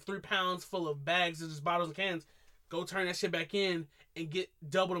have like 3 pounds full of bags of just bottles and cans. Go turn that shit back in and get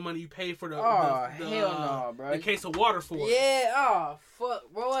double the money you paid for the hell no, bro. the case of water for it. Yeah, oh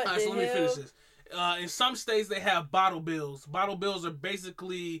fuck, bro. What All right, the so let me hell? finish this. In some states they have bottle bills. Bottle bills are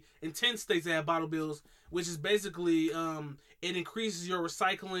basically in 10 states they have bottle bills, which is basically it increases your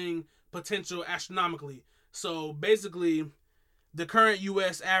recycling potential astronomically. So basically, the current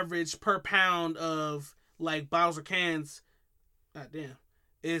U.S. average per pound of like bottles or cans, goddamn,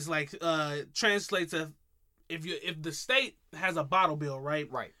 is like translates to if the state has a bottle bill,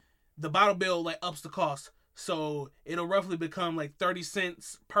 right? Right. The bottle bill like ups the cost. So it'll roughly become like 30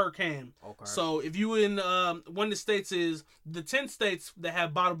 cents per can. Okay. So if you in one of the states is the 10 states that have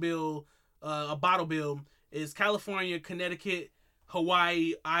a bottle bill is California, Connecticut,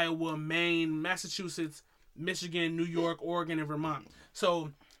 Hawaii, Iowa, Maine, Massachusetts, Michigan, New York, Oregon, and Vermont.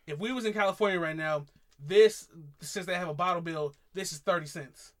 So if we was in California right now, since they have a bottle bill, this is 30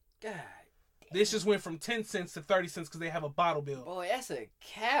 cents. God. This just went from 10 cents to 30 cents because they have a bottle bill. Boy, that's a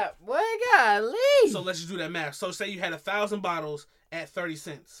cap. Boy, golly. So let's just do that math. So say you had 1,000 bottles at 30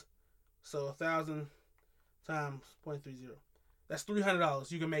 cents. So 1,000 times 0.30. That's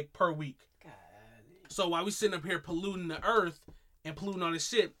 $300 you can make per week. Golly. So while we sitting up here polluting the earth and polluting all this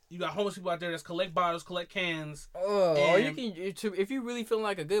shit, you got homeless people out there that's collect bottles, collect cans. Oh, or you and- can, if you really feeling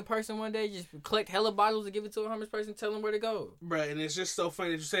like a good person one day, just collect hella bottles and give it to a homeless person, tell them where to go. Bruh, and it's just so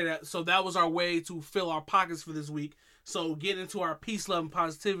funny that you say that. So that was our way to fill our pockets for this week. So get into our peace, love, and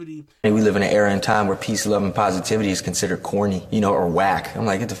positivity. We live in an era and time where peace, love, and positivity is considered corny, or whack. I'm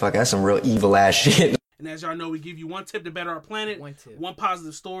like, get the fuck, that's some real evil ass shit. And as y'all know, we give you one tip to better our planet, One tip. one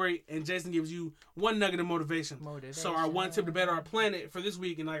positive story, and Jason gives you one nugget of motivation. So our one tip to better our planet for this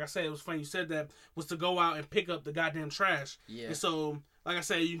week, and like I said, it was funny you said that, was to go out and pick up the goddamn trash. Yeah. And so, like I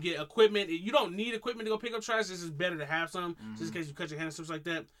said, you can get equipment. You don't need equipment to go pick up trash. It's just better to have some, just in case you cut your hand and stuff like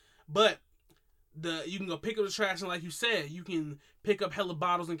that. But you can go pick up the trash, and like you said, you can pick up hella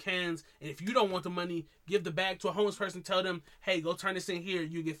bottles and cans, and if you don't want the money, give the bag to a homeless person, tell them, hey, go turn this in here,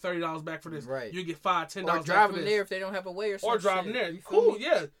 you get $30 back for this. Right. You get $5, $10 Or back drive for them this. there if they don't have a way or something. Or drive them there. You feel Cool, me?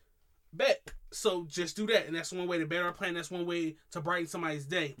 yeah. Bet. So just do that, and that's one way to better our plan. That's one way to brighten somebody's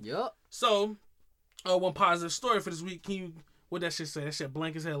day. Yup. So, one positive story for this week. What that shit say? That shit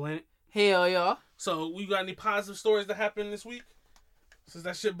blank as hell, ain't it? Hell yeah. So, we got any positive stories that happened this week? Since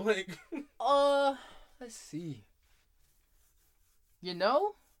that shit blank. Let's see.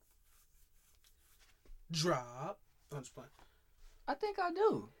 Drop. I'm just playing. I think I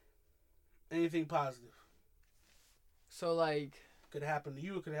do. Anything positive. So, like, Could happen to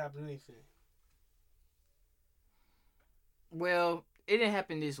you, it could happen to anything. well, it didn't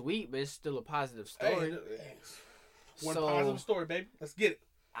happen this week, but it's still a positive story. Hey, one So- positive story, baby. Let's get it.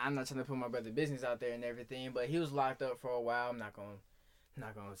 I'm not trying to put my brother's business out there and everything, but he was locked up for a while. I'm not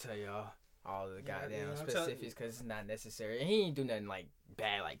gonna tell y'all all the goddamn I'm specifics because it's not necessary. And he ain't do nothing like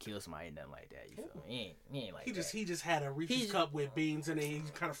bad, like kill somebody, nothing like that. You feel me? He ain't like that. He just had a Reese's cup with beans in it. He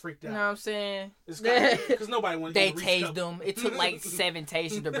kind of freaked You out. know what I'm saying? Because nobody wanted to They eat a Reese's tased cup. him. It took like 7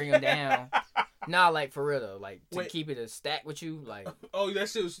 tastes to bring him down. Nah, like for real though, like to Wait. keep it a stack with you, like Oh, that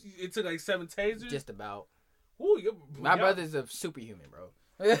shit was. It took like 7 tasers. just about. Ooh, My brother's a superhuman, bro.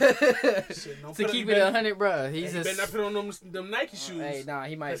 Shit, don't To put keep on- it 100, bro. He's He just. better not put on them Nike shoes. Hey, nah,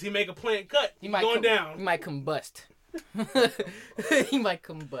 he might. Cause he make a plant cut. He might going down. He might combust. He might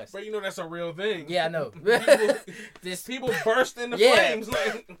combust. Bro, you know that's a real thing. Yeah, I know. This People burst into Yeah. flames.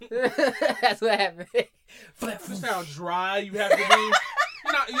 Like, that's what happened. just how dry you have to be.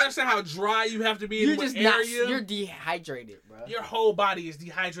 You understand how dry you have to be in You're what just not. area? You're dehydrated, bro. Your whole body is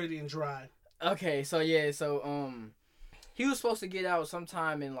dehydrated and dry. Okay, so yeah, he was supposed to get out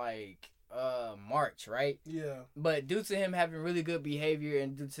sometime in like March, right? Yeah. But due to him having really good behavior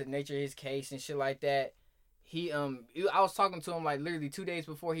and due to the nature of his case and shit like that, I was talking to him like literally 2 days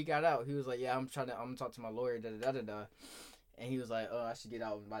before he got out. He was like, "Yeah, I'm gonna talk to my lawyer, da da da da." And he was like, "Oh, I should get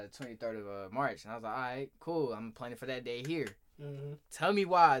out by the 23rd of March." And I was like, "All right, cool. I'm planning for that day here." Mm-hmm. Tell me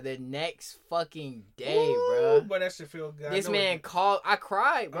why the next fucking day, bro. But that shit feel good. This man called. I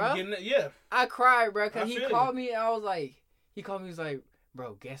cried, bro. Yeah. I cried, bro, because I he feel called me and I was like, he was like,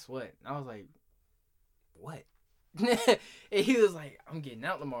 "Bro, guess what?" And I was like, "What?" And he was like, "I'm getting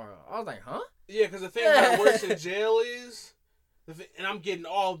out tomorrow." I was like, "Huh?" Yeah, because the thing about worse in jail is, and I'm getting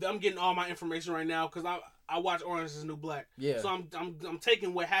all my information right now because I watch Orange Is the New Black. Yeah. So I'm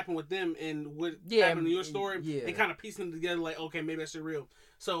taking what happened with them and what Yeah, happened in your story yeah. and kind of piecing it together like, okay, maybe that's real.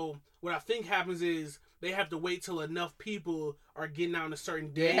 So what I think happens is they have to wait till enough people are getting out on a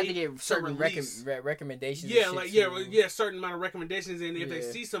certain day. They have to get certain recommendations. Yeah, like certain amount of recommendations, and if they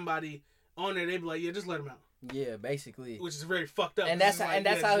see somebody on there, they be like, yeah, just let them out. Yeah, basically. Which is very fucked up. And that's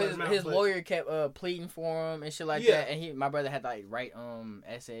how his lawyer kept pleading for him and shit like that. And my brother had to like write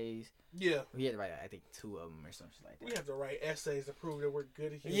essays. Yeah. He had to write, I think, 2 of them or something like that. We have to write essays to prove that we're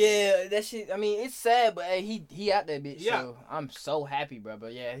good at humans. Yeah, that shit. I mean, it's sad, but hey, he out that bitch. Yeah. So I'm so happy, bro.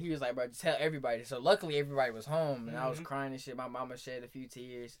 But yeah, he was like, bro, just tell everybody. So luckily, everybody was home, and I was crying and shit. My mama shed a few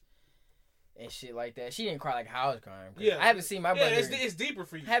tears and shit like that. She didn't cry like how I was crying. Yeah. I haven't seen my brother. Yeah, it's deeper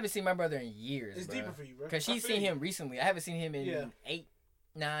for you. I haven't seen my brother in years. It's deeper for you, bro. Because she's seen him recently. I haven't seen him in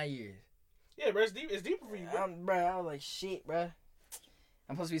 8-9 years. Yeah, bro, it's deeper for you, bro. I was like, shit, bro.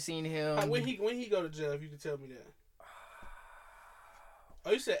 I'm supposed to be seeing him. When he go to jail, if you could tell me that.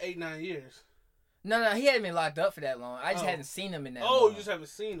 Oh, you said 8-9 years. No, he hadn't been locked up for that long. I just hadn't seen him in that long. Oh, you just haven't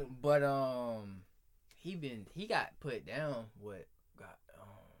seen him. But he got put down.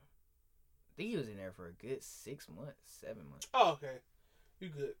 I think he was in there for a good 6 months, 7 months. Oh, okay. You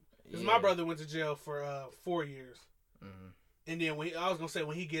good. Because my brother went to jail for 4 years. Mm-hmm. And then when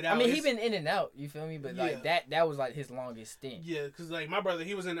he get out, I mean, he been in and out. You feel me? But like that was like his longest stint. Yeah, because like my brother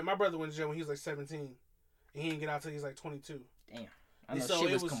went to jail when he was like 17, and he didn't get out till he was like 22. Damn, I know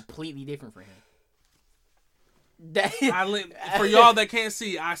shit was completely different for him. For y'all that can't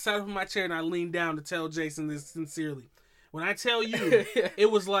see, I sat up in my chair and I leaned down to tell Jason this sincerely. When I tell you,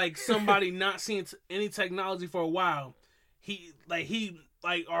 it was like somebody not seeing any technology for a while. He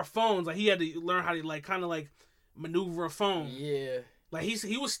our phones, like he had to learn how to like kind of like maneuver a phone. Yeah. Like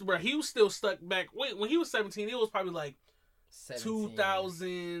he was still stuck back. Wait, when he was 17, it was probably like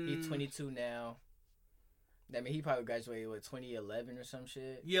 2000. He's 22 now. I mean, he probably graduated 2011 or some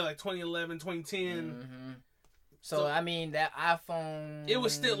shit. Yeah, like 2011, 2010. Mm-hmm. So I mean, that iPhone. It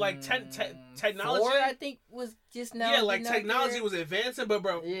was still like technology. 4, I think, was just now. Yeah, like technology was advancing, but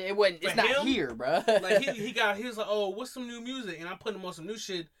bro, yeah, it wasn't. It's not here, bro. Like he was like, oh, what's some new music? And I'm putting him on some new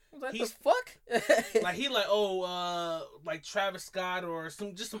shit. What the fuck? Like he like like Travis Scott or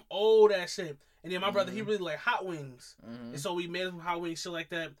some old ass shit. And then my brother, he really like Hot Wings, and so we made him Hot Wings, shit like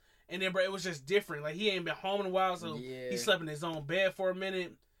that. And then bro, it was just different. Like he ain't been home in a while, so he slept in his own bed for a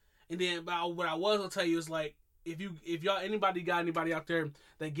minute. And then what I was gonna tell you is like, if y'all anybody out there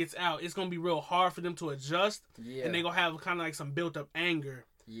that gets out, it's gonna be real hard for them to adjust, and they gonna have kind of like some built up anger,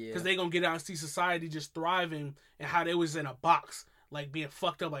 because they gonna get out and see society just thriving and how they was in a box, like being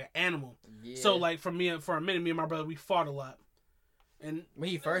fucked up like an animal. So like for a minute, me and my brother, we fought a lot. And when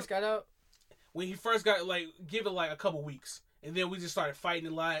he first got out, like give it like a couple weeks, and then we just started fighting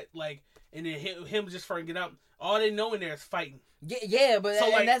a lot, like, and then him just first get out. All they know in there is fighting. Yeah, but so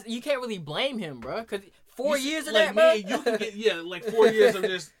like, that's, you can't really blame him, bro, because 4 years of that, bro. You can get like 4 years of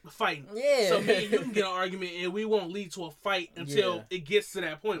just fighting. Yeah. So me and you can get an argument, and we won't lead to a fight until it gets to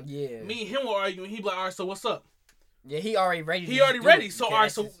that point. Yeah. Me and him will argue, and he be like, all right, so what's up? Yeah, he already ready. So all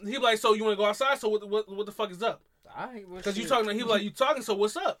right, so he be like, so you want to go outside? So what the fuck is up? All right, because you talking. He be like, you talking? So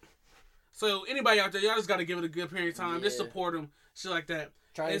what's up? So anybody out there, y'all just got to give it a good period of time. Just support him, shit like that.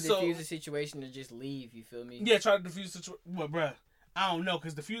 Try to diffuse the situation and just leave. You feel me? Yeah, try to diffuse the situation. But bruh, I don't know,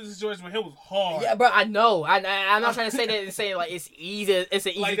 because the diffusing situation with him was hard. Yeah, bro, I know. I'm not trying to say that and say like it's easy. It's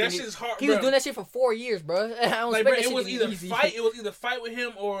an easy. Like that shit's hard. He was doing that shit for 4 years, bro. I don't like, bro, it was either easy. Fight. It was either fight with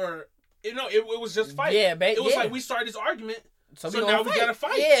him or it was just fight. Yeah, babe. It was like we started this argument, so now we gotta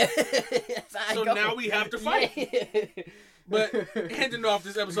fight. Yeah. So now we have to fight. But ending off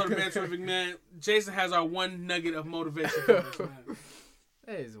this episode of Man Terrific, man, Jason has our one nugget of motivation for us, man.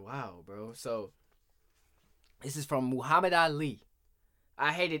 That is wild, bro. So this is from Muhammad Ali.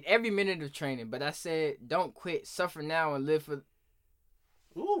 I hated every minute of training, but I said, don't quit, suffer now, and live for...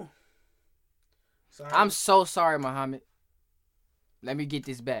 Ooh. Sorry. I'm so sorry, Muhammad. Let me get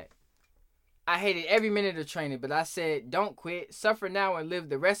this back. I hated every minute of training, but I said, don't quit, suffer now, and live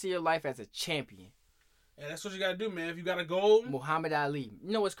the rest of your life as a champion. Yeah, that's what you gotta do, man. If you got a goal... Muhammad Ali.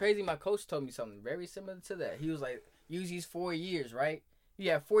 You know what's crazy? My coach told me something very similar to that. He was like, use these 4 years, right?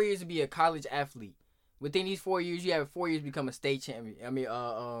 You have 4 years to be a college athlete. Within these 4 years, you have 4 years to become a state champion. I mean,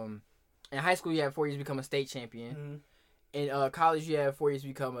 in high school, you have 4 years to become a state champion. Mm-hmm. In college, you have 4 years to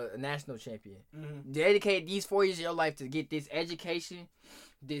become a national champion. Mm-hmm. Dedicate these 4 years of your life to get this education,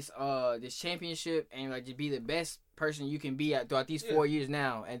 this championship, and like to be the best person you can be throughout these 4 years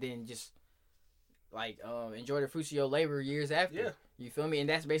now, and then just like enjoy the fruits of your labor years after. Yeah. You feel me? And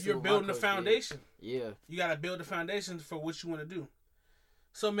that's basically you're building the foundation. Did. Yeah. You gotta build the foundation for what you want to do.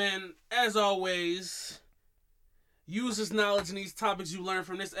 So, man, as always, Use this knowledge and these topics you learned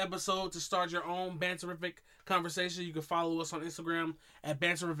from this episode to start your own banterific conversation. You can follow us on Instagram at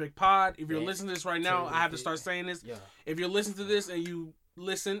banterificpod. If you're listening to this right now, I have to start saying this. Yeah. If you're listening to this and you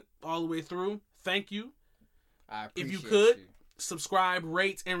listen all the way through, thank you. I appreciate if you could, subscribe,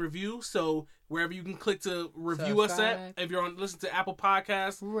 rate, and review. So wherever you can click to review us at, if you're on listen to Apple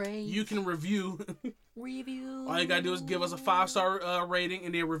Podcasts, you can review. All you gotta do is give us a 5-star rating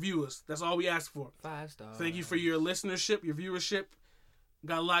and then review us. That's all we ask for. 5 stars. Thank you for your listenership, your viewership.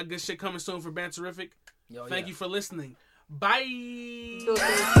 Got a lot of good shit coming soon for Banterific. Thank you for listening. Bye.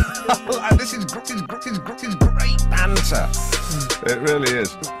 This is great banter. It really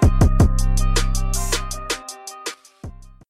is.